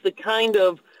introduce the kind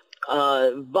of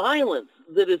violence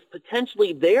that is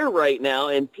potentially there right now,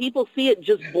 and people see it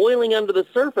just boiling under the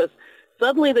surface,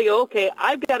 suddenly they go, okay,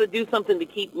 I've got to do something to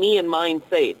keep me and mine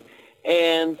safe.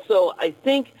 And so I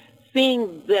think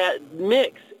seeing that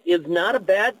mix is not a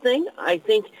bad thing. I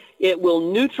think it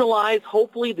will neutralize,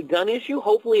 hopefully, the gun issue.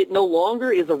 Hopefully it no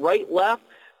longer is a right-left,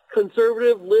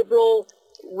 conservative, liberal,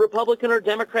 Republican, or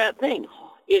Democrat thing.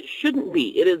 It shouldn't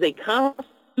be. It is a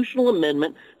constitutional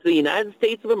amendment to the United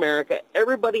States of America.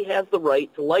 Everybody has the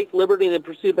right to life, liberty, and the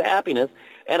pursuit of happiness,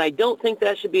 and I don't think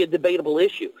that should be a debatable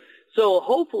issue. So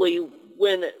hopefully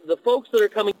when the folks that are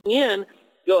coming in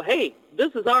go, hey,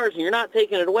 this is ours and you're not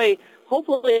taking it away,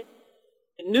 hopefully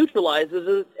it neutralizes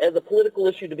it as a political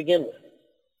issue to begin with.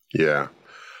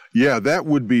 Yeah, that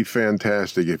would be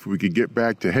fantastic if we could get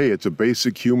back to, hey, it's a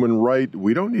basic human right.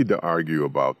 We don't need to argue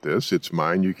about this. It's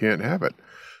mine. You can't have it.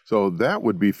 So that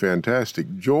would be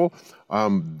fantastic. Joel,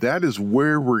 that is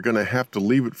where we're going to have to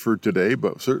leave it for today,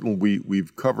 but certainly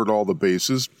we've covered all the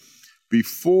bases.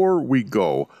 Before we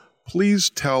go, please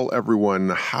tell everyone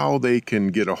how they can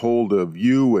get a hold of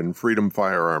you and Freedom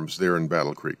Firearms there in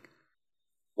Battle Creek.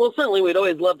 Well, certainly we'd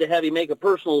always love to have you make a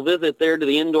personal visit there to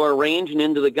the indoor range and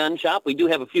into the gun shop. We do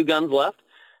have a few guns left,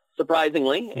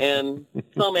 surprisingly, and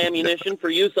some ammunition for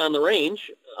use on the range.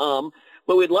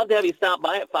 But we'd love to have you stop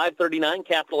by at 539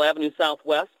 Capitol Avenue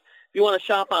Southwest. If you want to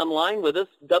shop online with us,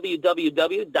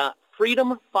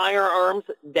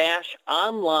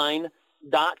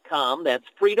 www.freedomfirearms-online.com. That's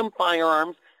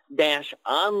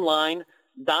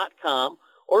freedomfirearms-online.com.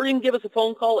 Or you can give us a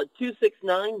phone call at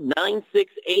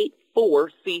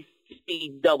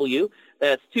 269-9684-CCW.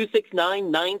 That's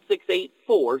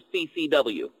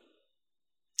 269-9684-CCW.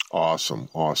 Awesome.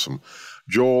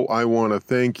 Joel, I want to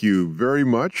thank you very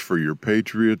much for your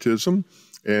patriotism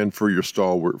and for your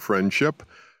stalwart friendship.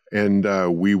 And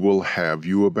we will have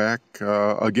you back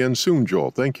again soon,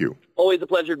 Joel. Thank you. Always a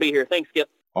pleasure to be here. Thanks, Skip.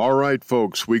 All right,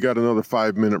 folks, we got another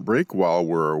 5-minute break. While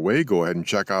we're away, go ahead and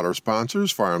check out our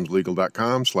sponsors,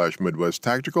 firearmslegal.com/Midwest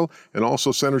Tactical, and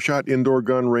also Center Shot Indoor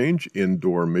Gun Range,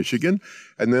 Indoor, Michigan.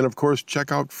 And then, of course,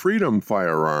 check out Freedom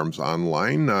Firearms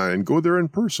online and go there in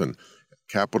person.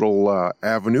 Capitol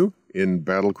Avenue in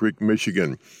Battle Creek,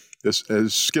 Michigan. This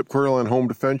is Skip Coryell on Home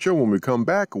Defense Show. When we come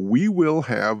back, we will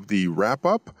have the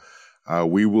wrap-up.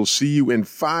 We will see you in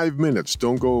 5 minutes.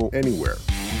 Don't go anywhere.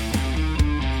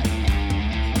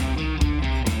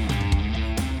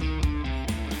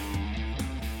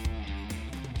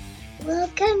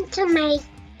 Welcome to my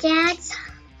dad's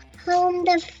Home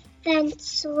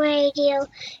Defense Radio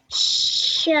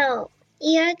show.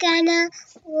 You're gonna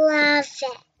love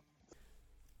it.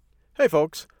 Hey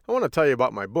folks, I want to tell you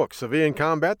about my book, Civilian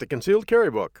Combat, the Concealed Carry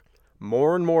Book.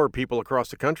 More and more people across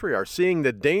the country are seeing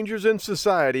the dangers in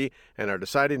society and are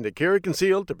deciding to carry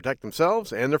concealed to protect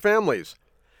themselves and their families.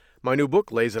 My new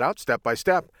book lays it out step by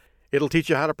step. It'll teach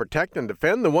you how to protect and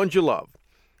defend the ones you love.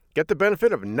 Get the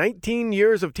benefit of 19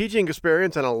 years of teaching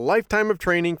experience and a lifetime of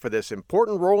training for this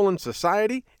important role in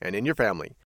society and in your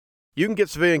family. You can get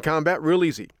Civilian Combat real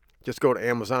easy. Just go to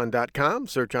Amazon.com,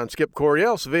 search on Skip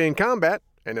Coryell Civilian Combat,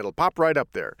 and it'll pop right up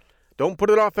there. Don't put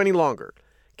it off any longer.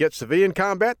 Get Civilian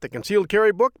Combat, the Concealed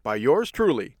Carry Book by yours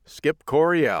truly, Skip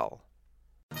Coryell.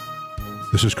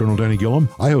 This is Colonel Danny Gillum.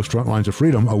 I host Frontlines of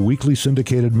Freedom, a weekly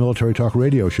syndicated military talk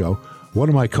radio show. One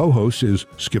of my co-hosts is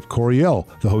Skip Coryell,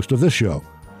 the host of this show.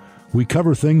 We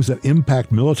cover things that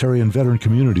impact military and veteran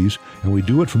communities, and we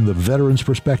do it from the veteran's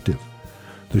perspective.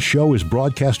 The show is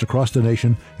broadcast across the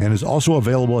nation and is also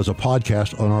available as a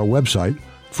podcast on our website,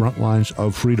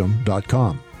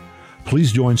 frontlinesoffreedom.com.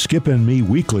 Please join Skip and me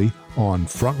weekly on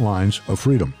Frontlines of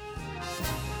Freedom.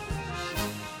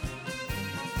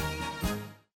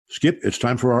 Skip, it's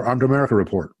time for our Armed America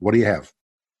Report. What do you have?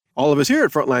 All of us here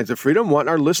at Frontlines of Freedom want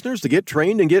our listeners to get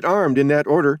trained and get armed in that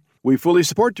order. We fully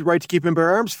support the right to keep and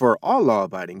bear arms for all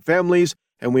law-abiding families,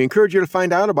 and we encourage you to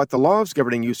find out about the laws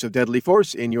governing use of deadly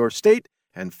force in your state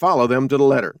and follow them to the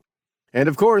letter. And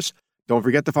of course, don't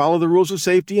forget to follow the rules of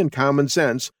safety and common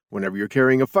sense whenever you're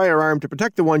carrying a firearm to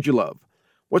protect the ones you love.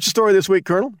 What's the story this week,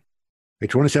 Colonel? A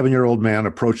 27-year-old man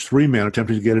approached 3 men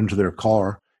attempting to get into their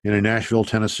car in a Nashville,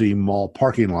 Tennessee mall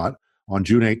parking lot on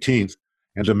June 18th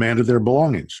and demanded their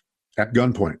belongings at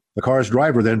gunpoint. The car's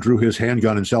driver then drew his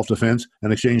handgun in self-defense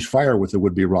and exchanged fire with the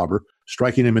would-be robber,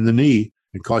 striking him in the knee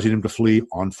and causing him to flee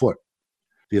on foot.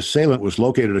 The assailant was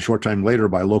located a short time later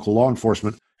by local law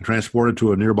enforcement and transported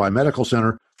to a nearby medical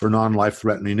center for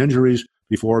non-life-threatening injuries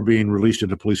before being released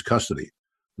into police custody.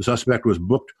 The suspect was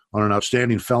booked on an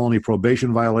outstanding felony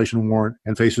probation violation warrant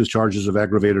and faces charges of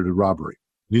aggravated robbery.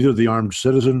 Neither the armed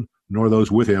citizen nor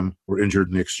those with him were injured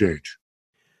in the exchange.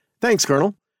 Thanks,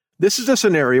 Colonel. This is a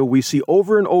scenario we see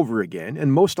over and over again,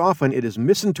 and most often it is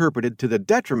misinterpreted to the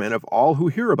detriment of all who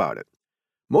hear about it.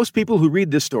 Most people who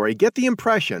read this story get the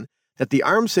impression that the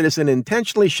armed citizen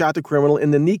intentionally shot the criminal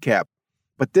in the kneecap,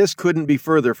 but this couldn't be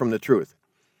further from the truth.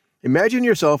 Imagine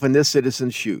yourself in this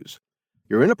citizen's shoes.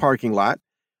 You're in a parking lot,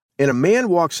 and a man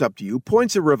walks up to you,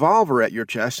 points a revolver at your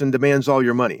chest, and demands all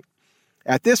your money.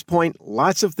 At this point,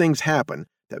 lots of things happen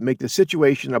that make the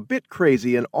situation a bit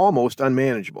crazy and almost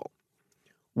unmanageable.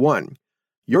 1.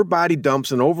 Your body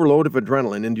dumps an overload of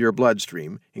adrenaline into your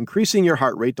bloodstream, increasing your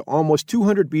heart rate to almost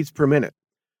 200 beats per minute.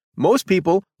 Most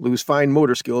people lose fine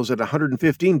motor skills at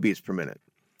 115 beats per minute.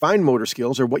 Fine motor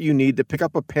skills are what you need to pick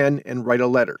up a pen and write a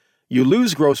letter. You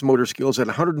lose gross motor skills at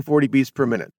 140 beats per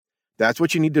minute. That's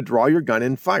what you need to draw your gun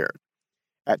and fire.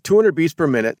 At 200 beats per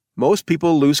minute, most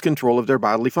people lose control of their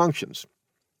bodily functions.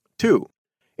 2.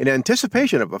 In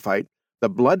anticipation of a fight, The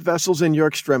blood vessels in your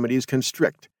extremities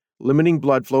constrict, limiting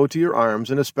blood flow to your arms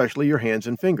and especially your hands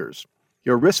and fingers.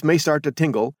 Your wrists may start to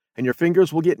tingle, and your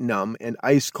fingers will get numb and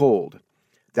ice cold.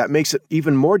 That makes it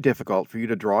even more difficult for you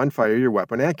to draw and fire your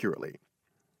weapon accurately.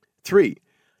 3.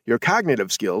 Your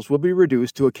cognitive skills will be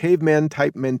reduced to a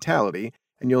caveman-type mentality,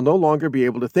 and you'll no longer be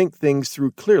able to think things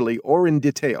through clearly or in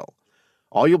detail.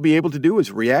 All you'll be able to do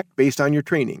is react based on your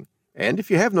training, and if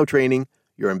you have no training,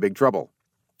 you're in big trouble.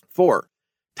 4.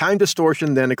 Time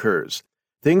distortion then occurs.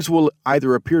 Things will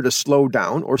either appear to slow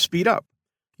down or speed up.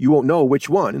 You won't know which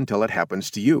one until it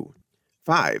happens to you.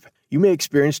 5. You may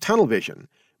experience tunnel vision,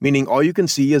 meaning all you can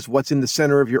see is what's in the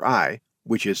center of your eye,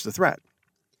 which is the threat.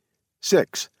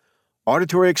 6.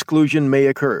 Auditory exclusion may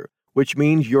occur, which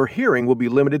means your hearing will be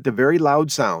limited to very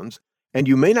loud sounds, and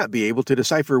you may not be able to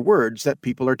decipher words that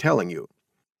people are telling you.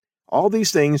 All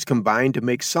these things combine to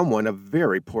make someone a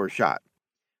very poor shot.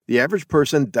 The average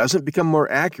person doesn't become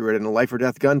more accurate in a life or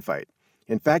death gunfight.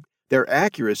 In fact, their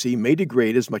accuracy may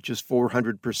degrade as much as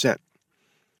 400%.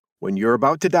 When you're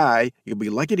about to die, you'll be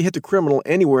lucky to hit the criminal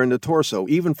anywhere in the torso,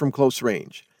 even from close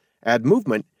range. Add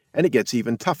movement, and it gets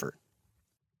even tougher.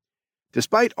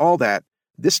 Despite all that,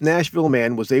 this Nashville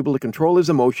man was able to control his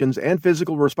emotions and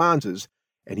physical responses,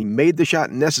 and he made the shot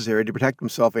necessary to protect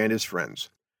himself and his friends.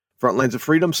 Frontlines of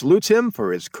Freedom salutes him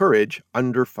for his courage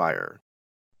under fire.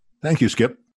 Thank you,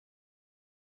 Skip.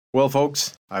 Well,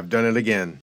 folks, I've done it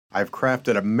again. I've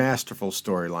crafted a masterful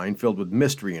storyline filled with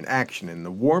mystery and action and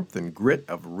the warmth and grit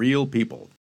of real people.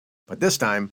 But this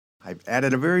time, I've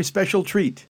added a very special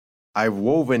treat. I've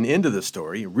woven into the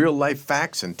story real-life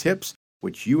facts and tips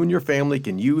which you and your family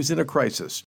can use in a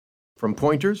crisis. From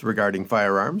pointers regarding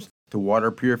firearms, to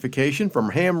water purification,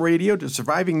 from ham radio to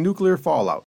surviving nuclear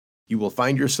fallout, you will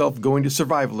find yourself going to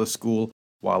survivalist school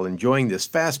while enjoying this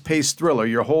fast-paced thriller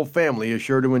your whole family is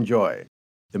sure to enjoy.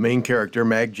 The main character,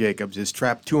 Mag Jacobs, is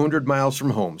trapped 200 miles from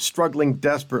home, struggling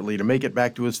desperately to make it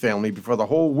back to his family before the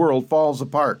whole world falls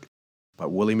apart.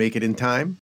 But will he make it in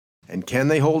time? And can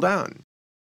they hold on?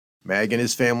 Mag and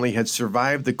his family had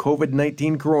survived the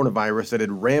COVID-19 coronavirus that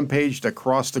had rampaged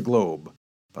across the globe.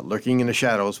 But lurking in the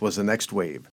shadows was the next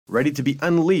wave, ready to be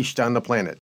unleashed on the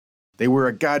planet. They were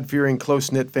a God-fearing,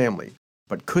 close-knit family.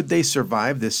 But could they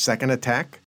survive this second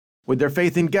attack? Would their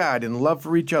faith in God and love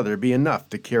for each other be enough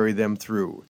to carry them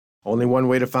through? Only one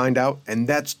way to find out, and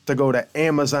that's to go to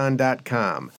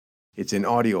Amazon.com. It's an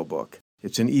audiobook,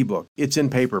 it's an ebook, it's in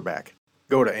paperback.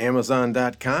 Go to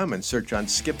Amazon.com and search on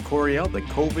Skip Coryell, The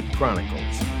COVID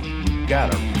Chronicles. You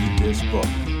gotta read this book.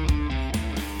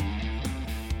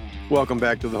 Welcome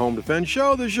back to the Home Defense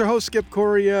Show. This is your host, Skip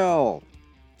Coryell.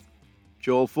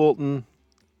 Joel Fulton,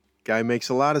 guy makes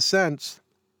a lot of sense.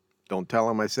 Don't tell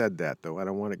him I said that, though. I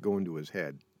don't want it going to his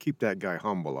head. Keep that guy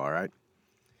humble, all right?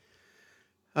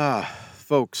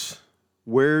 Folks,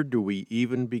 where do we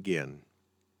even begin?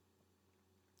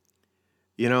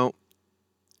 You know,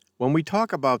 when we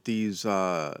talk about these,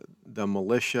 the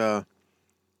militia,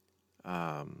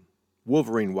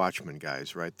 Wolverine Watchmen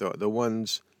guys, right? The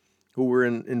ones who were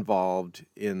involved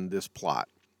in this plot.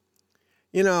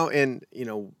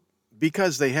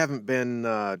 Because they haven't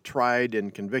been tried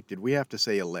and convicted, we have to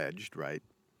say alleged, right?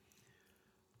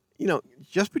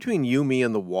 Just between you, me,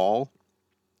 and the wall,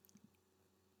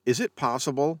 is it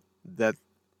possible that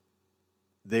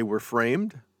they were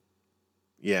framed?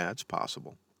 Yeah, it's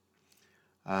possible.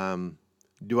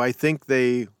 Do I think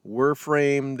they were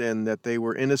framed and that they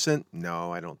were innocent?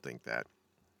 No, I don't think that.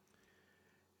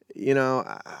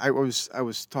 I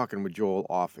was talking with Joel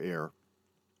off air.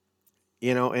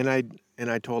 And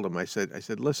I told him, I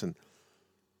said, listen,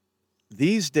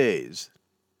 these days,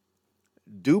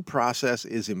 due process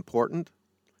is important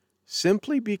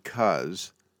simply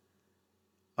because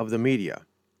of the media.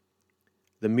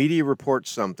 The media reports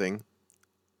something,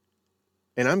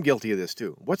 and I'm guilty of this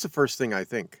too. What's the first thing I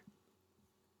think?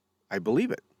 I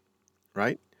believe it,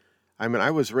 right? I mean,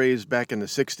 I was raised back in the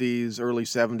 60s, early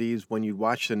 70s when you'd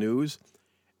watch the news,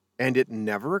 and it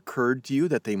never occurred to you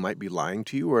that they might be lying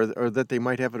to you or that they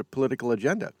might have a political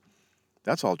agenda.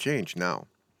 That's all changed now.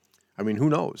 I mean, who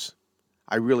knows?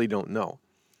 I really don't know.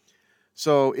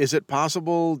 So is it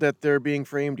possible that they're being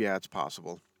framed? Yeah, it's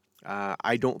possible.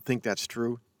 I don't think that's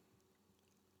true.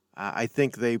 I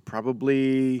think they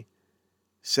probably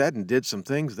said and did some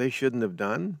things they shouldn't have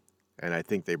done, and I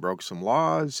think they broke some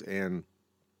laws. And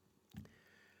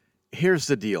here's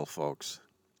the deal, folks.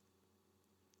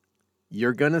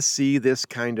 You're going to see this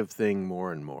kind of thing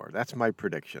more and more. That's my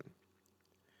prediction.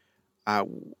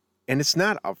 And it's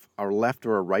not a left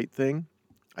or a right thing.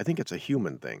 I think it's a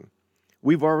human thing.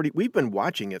 We've been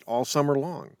watching it all summer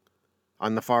long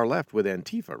on the far left with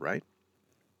Antifa, right?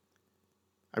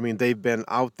 I mean, they've been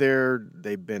out there,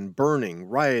 they've been burning,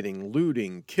 rioting,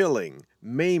 looting, killing,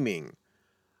 maiming,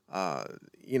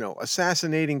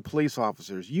 assassinating police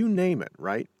officers, you name it,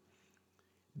 right?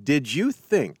 Did you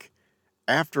think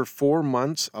after 4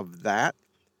 months of that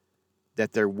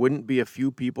there wouldn't be a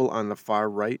few people on the far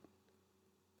right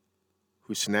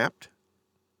who snapped?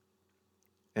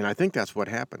 And I think that's what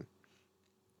happened.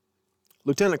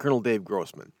 Lieutenant Colonel Dave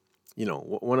Grossman,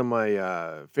 one of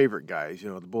my favorite guys,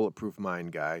 the Bulletproof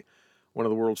Mind guy, one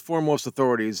of the world's foremost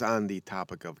authorities on the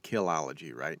topic of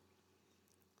killology, right?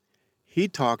 He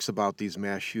talks about these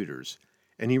mass shooters,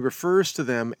 and he refers to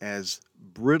them as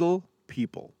brittle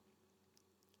people.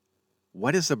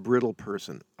 What is a brittle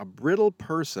person? A brittle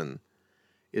person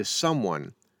is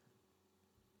someone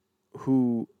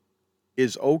who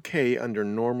is okay under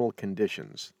normal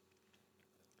conditions.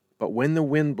 But when the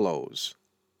wind blows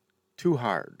too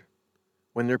hard,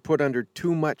 when they're put under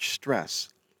too much stress,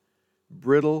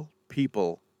 brittle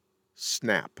people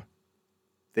snap.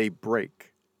 They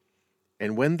break.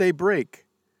 And when they break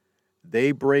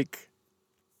the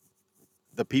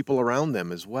people around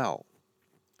them as well.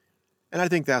 And I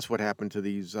think that's what happened to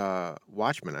these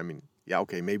watchmen. I mean, yeah,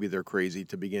 okay, maybe they're crazy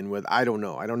to begin with. I don't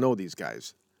know. I don't know these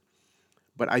guys.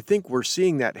 But I think we're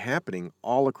seeing that happening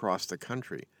all across the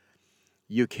country.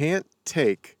 You can't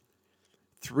take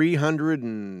 300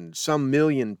 and some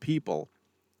million people,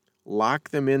 lock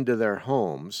them into their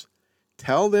homes,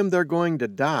 tell them they're going to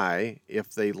die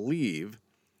if they leave,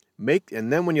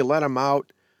 and then when you let them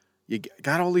out, you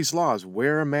got all these laws.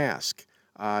 Wear a mask.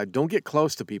 Don't get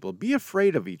close to people. Be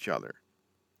afraid of each other.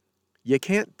 You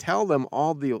can't tell them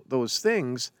all those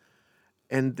things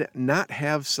and not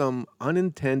have some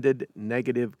unintended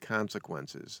negative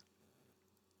consequences.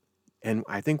 And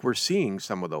I think we're seeing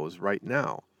some of those right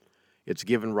now. It's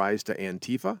given rise to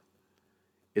Antifa.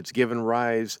 It's given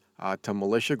rise to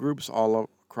militia groups all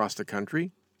across the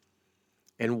country.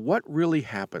 And what really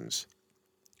happens?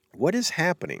 What is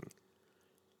happening?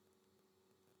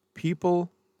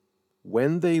 People,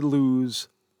 when they lose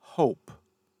hope,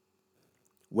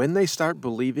 when they start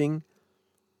believing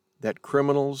that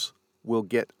criminals will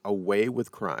get away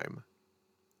with crime,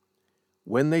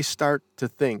 when they start to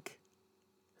think,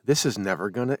 this is never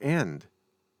going to end,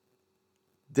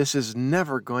 this is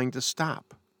never going to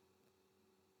stop,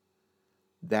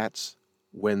 that's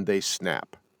when they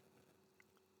snap.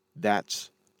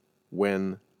 That's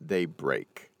when they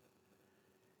break.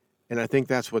 And I think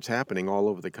that's what's happening all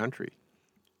over the country.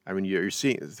 I mean, you're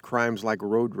seeing crimes like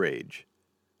road rage.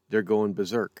 They're going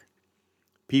berserk.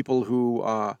 People who,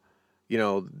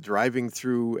 driving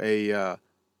through a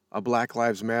Black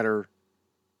Lives Matter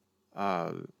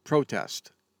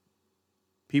protest,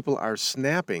 people are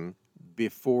snapping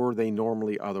before they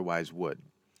normally otherwise would.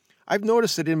 I've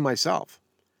noticed it in myself.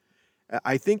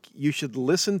 I think you should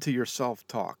listen to your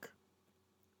self-talk.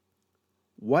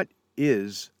 What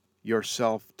is your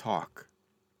self-talk?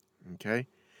 Okay?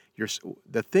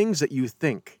 The things that you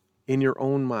think in your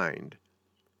own mind,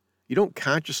 you don't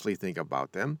consciously think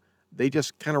about them. They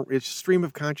just it's a stream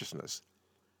of consciousness.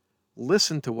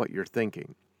 Listen to what you're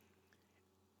thinking.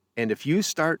 And if you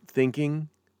start thinking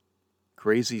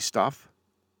crazy stuff,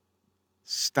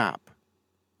 stop,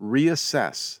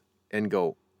 reassess, and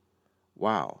go,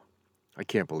 wow, I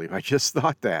can't believe I just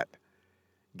thought that.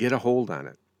 Get a hold on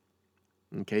it.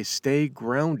 Okay, stay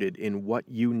grounded in what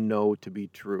you know to be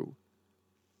true.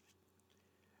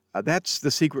 That's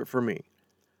the secret for me.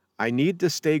 I need to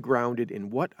stay grounded in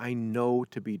what I know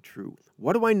to be true.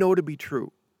 What do I know to be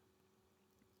true?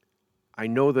 I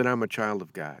know that I'm a child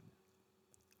of God.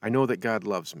 I know that God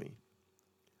loves me.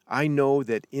 I know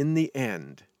that in the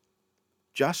end,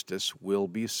 justice will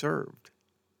be served.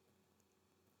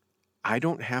 I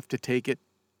don't have to take it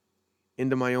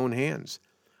into my own hands.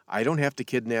 I don't have to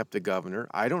kidnap the governor.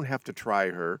 I don't have to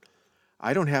try her.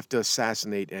 I don't have to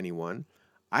assassinate anyone.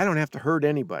 I don't have to hurt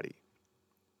anybody.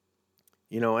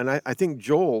 And I think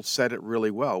Joel said it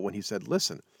really well when he said,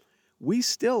 listen, we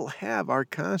still have our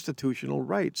constitutional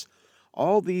rights.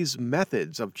 All these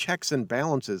methods of checks and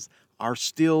balances are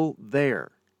still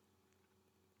there.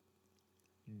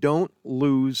 Don't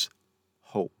lose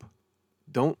hope.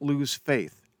 Don't lose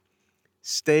faith.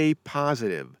 Stay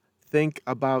positive. Think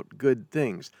about good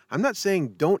things. I'm not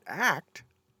saying don't act.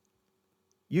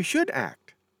 You should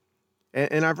act.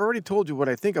 And I've already told you what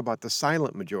I think about the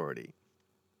silent majority.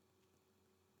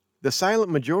 The silent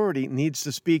majority needs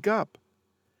to speak up.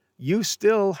 You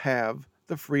still have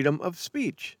the freedom of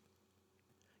speech.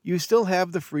 You still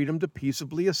have the freedom to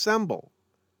peaceably assemble.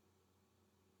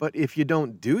 But if you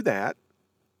don't do that,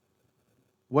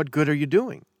 what good are you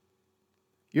doing?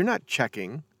 You're not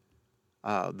checking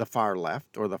the far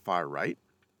left or the far right.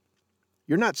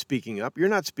 You're not speaking up. You're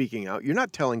not speaking out. You're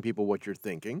not telling people what you're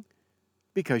thinking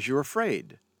because you're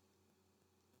afraid.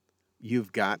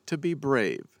 You've got to be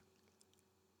brave.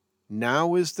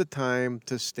 Now is the time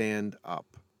to stand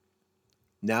up.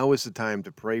 Now is the time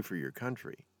to pray for your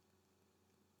country.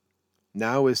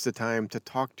 Now is the time to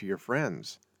talk to your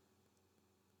friends.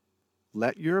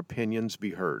 Let your opinions be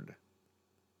heard.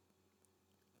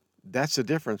 That's the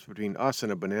difference between us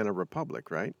and a banana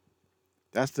republic, right?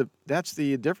 That's the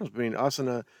difference between us and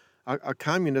a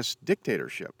communist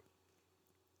dictatorship.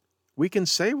 We can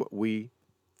say what we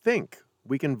think.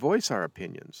 We can voice our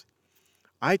opinions.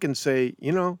 I can say,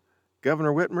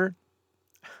 Governor Whitmer,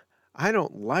 I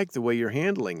don't like the way you're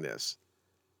handling this.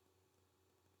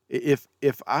 If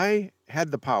I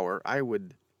had the power, I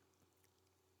would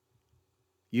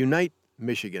unite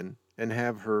Michigan and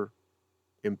have her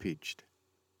impeached.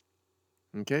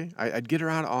 Okay? I'd get her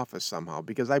out of office somehow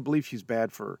because I believe she's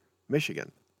bad for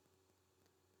Michigan.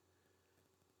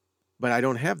 But I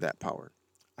don't have that power.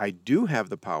 I do have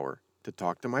the power to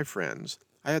talk to my friends.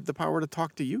 I have the power to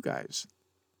talk to you guys.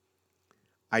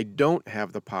 I don't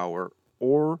have the power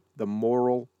or the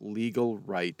moral, legal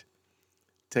right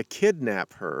to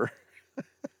kidnap her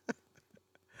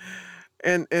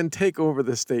and take over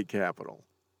the state capitol.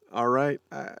 All right?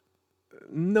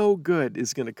 No good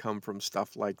is going to come from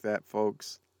stuff like that,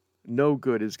 folks. No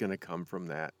good is going to come from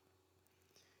that.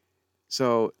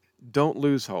 So don't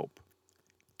lose hope.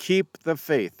 Keep the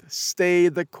faith. Stay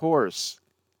the course.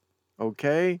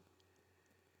 Okay?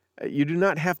 You do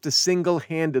not have to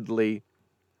single-handedly,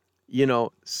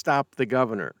 stop the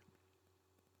governor.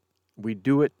 We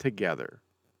do it together.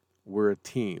 We're a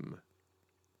team.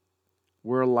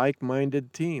 We're a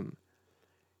like-minded team.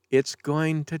 It's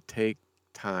going to take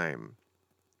time.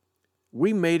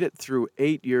 We made it through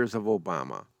 8 years of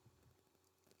Obama.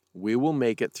 We will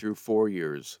make it through 4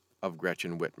 years of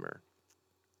Gretchen Whitmer.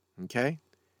 Okay?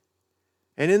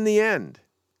 And in the end,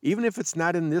 even if it's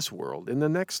not in this world, in the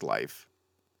next life,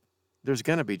 there's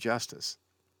going to be justice.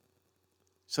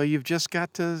 So you've just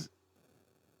got to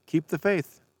keep the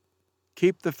faith.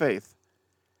 Keep the faith.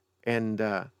 And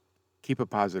keep a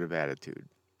positive attitude.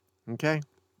 Okay?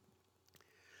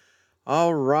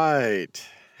 All right.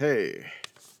 Hey.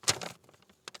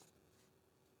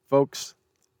 Folks,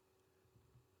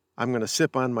 I'm going to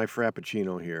sip on my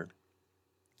Frappuccino here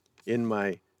in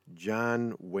my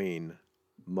John Wayne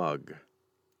mug.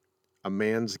 A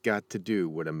man's got to do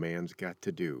what a man's got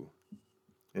to do.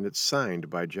 And it's signed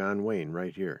by John Wayne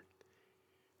right here.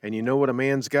 And you know what a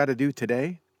man's got to do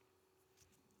today?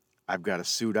 I've got to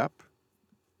suit up,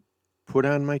 put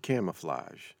on my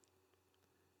camouflage,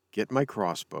 get my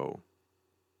crossbow,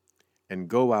 and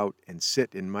go out and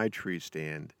sit in my tree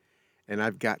stand. And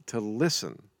I've got to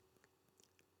listen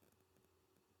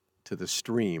to the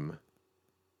stream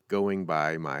going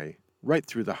by right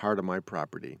through the heart of my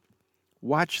property.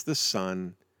 Watch the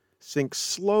sun sink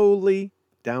slowly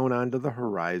down onto the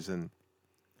horizon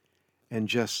and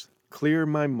just clear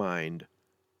my mind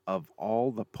of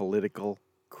all the political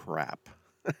crap.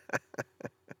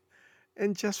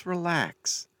 And just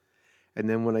relax. And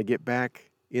then when I get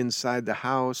back inside the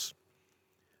house,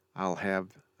 I'll have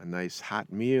a nice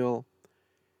hot meal.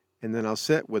 And then I'll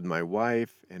sit with my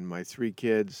wife and my 3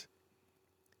 kids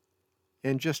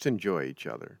and just enjoy each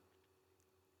other.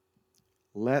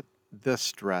 Let the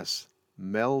stress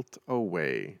melt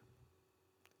away.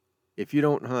 If you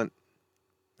don't hunt,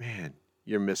 man,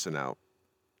 you're missing out.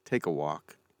 Take a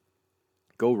walk.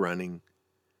 Go running.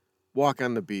 Walk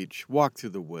on the beach. Walk through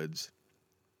the woods.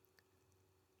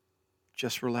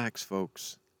 Just relax,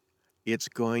 folks. It's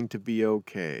going to be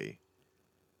okay.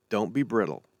 Don't be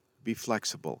brittle. Be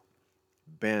flexible.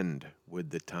 Bend with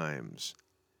the times.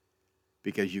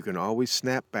 Because you can always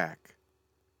snap back,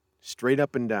 straight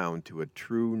up and down to a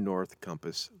true North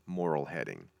Compass moral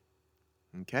heading.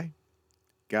 Okay?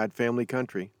 God, family,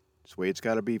 country. That's the way it's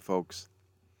got to be, folks.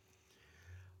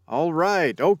 All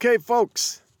right. Okay,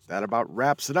 folks. That about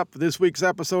wraps it up for this week's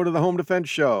episode of the Home Defense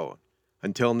Show.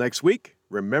 Until next week,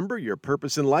 remember your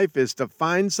purpose in life is to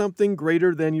find something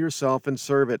greater than yourself and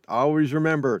serve it. Always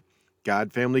remember,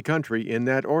 God, family, country, in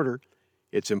that order.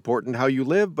 It's important how you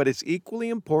live, but it's equally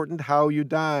important how you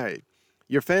die.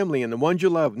 Your family and the ones you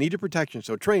love need your protection,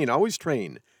 so train, always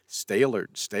train. Stay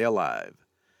alert, stay alive.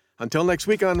 Until next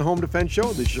week on the Home Defense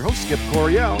Show, this is your host, Skip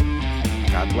Coryell.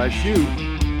 God bless you,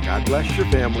 God bless your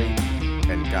family,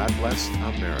 and God bless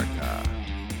America.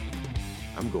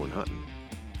 I'm going hunting.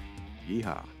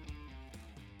 Yeehaw.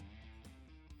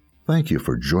 Thank you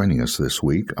for joining us this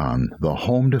week on the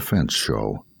Home Defense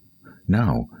Show.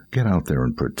 Now, get out there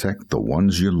and protect the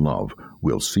ones you love.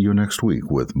 We'll see you next week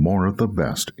with more of the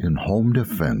best in home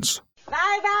defense. Bye.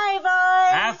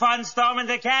 fun storming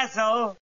the castle.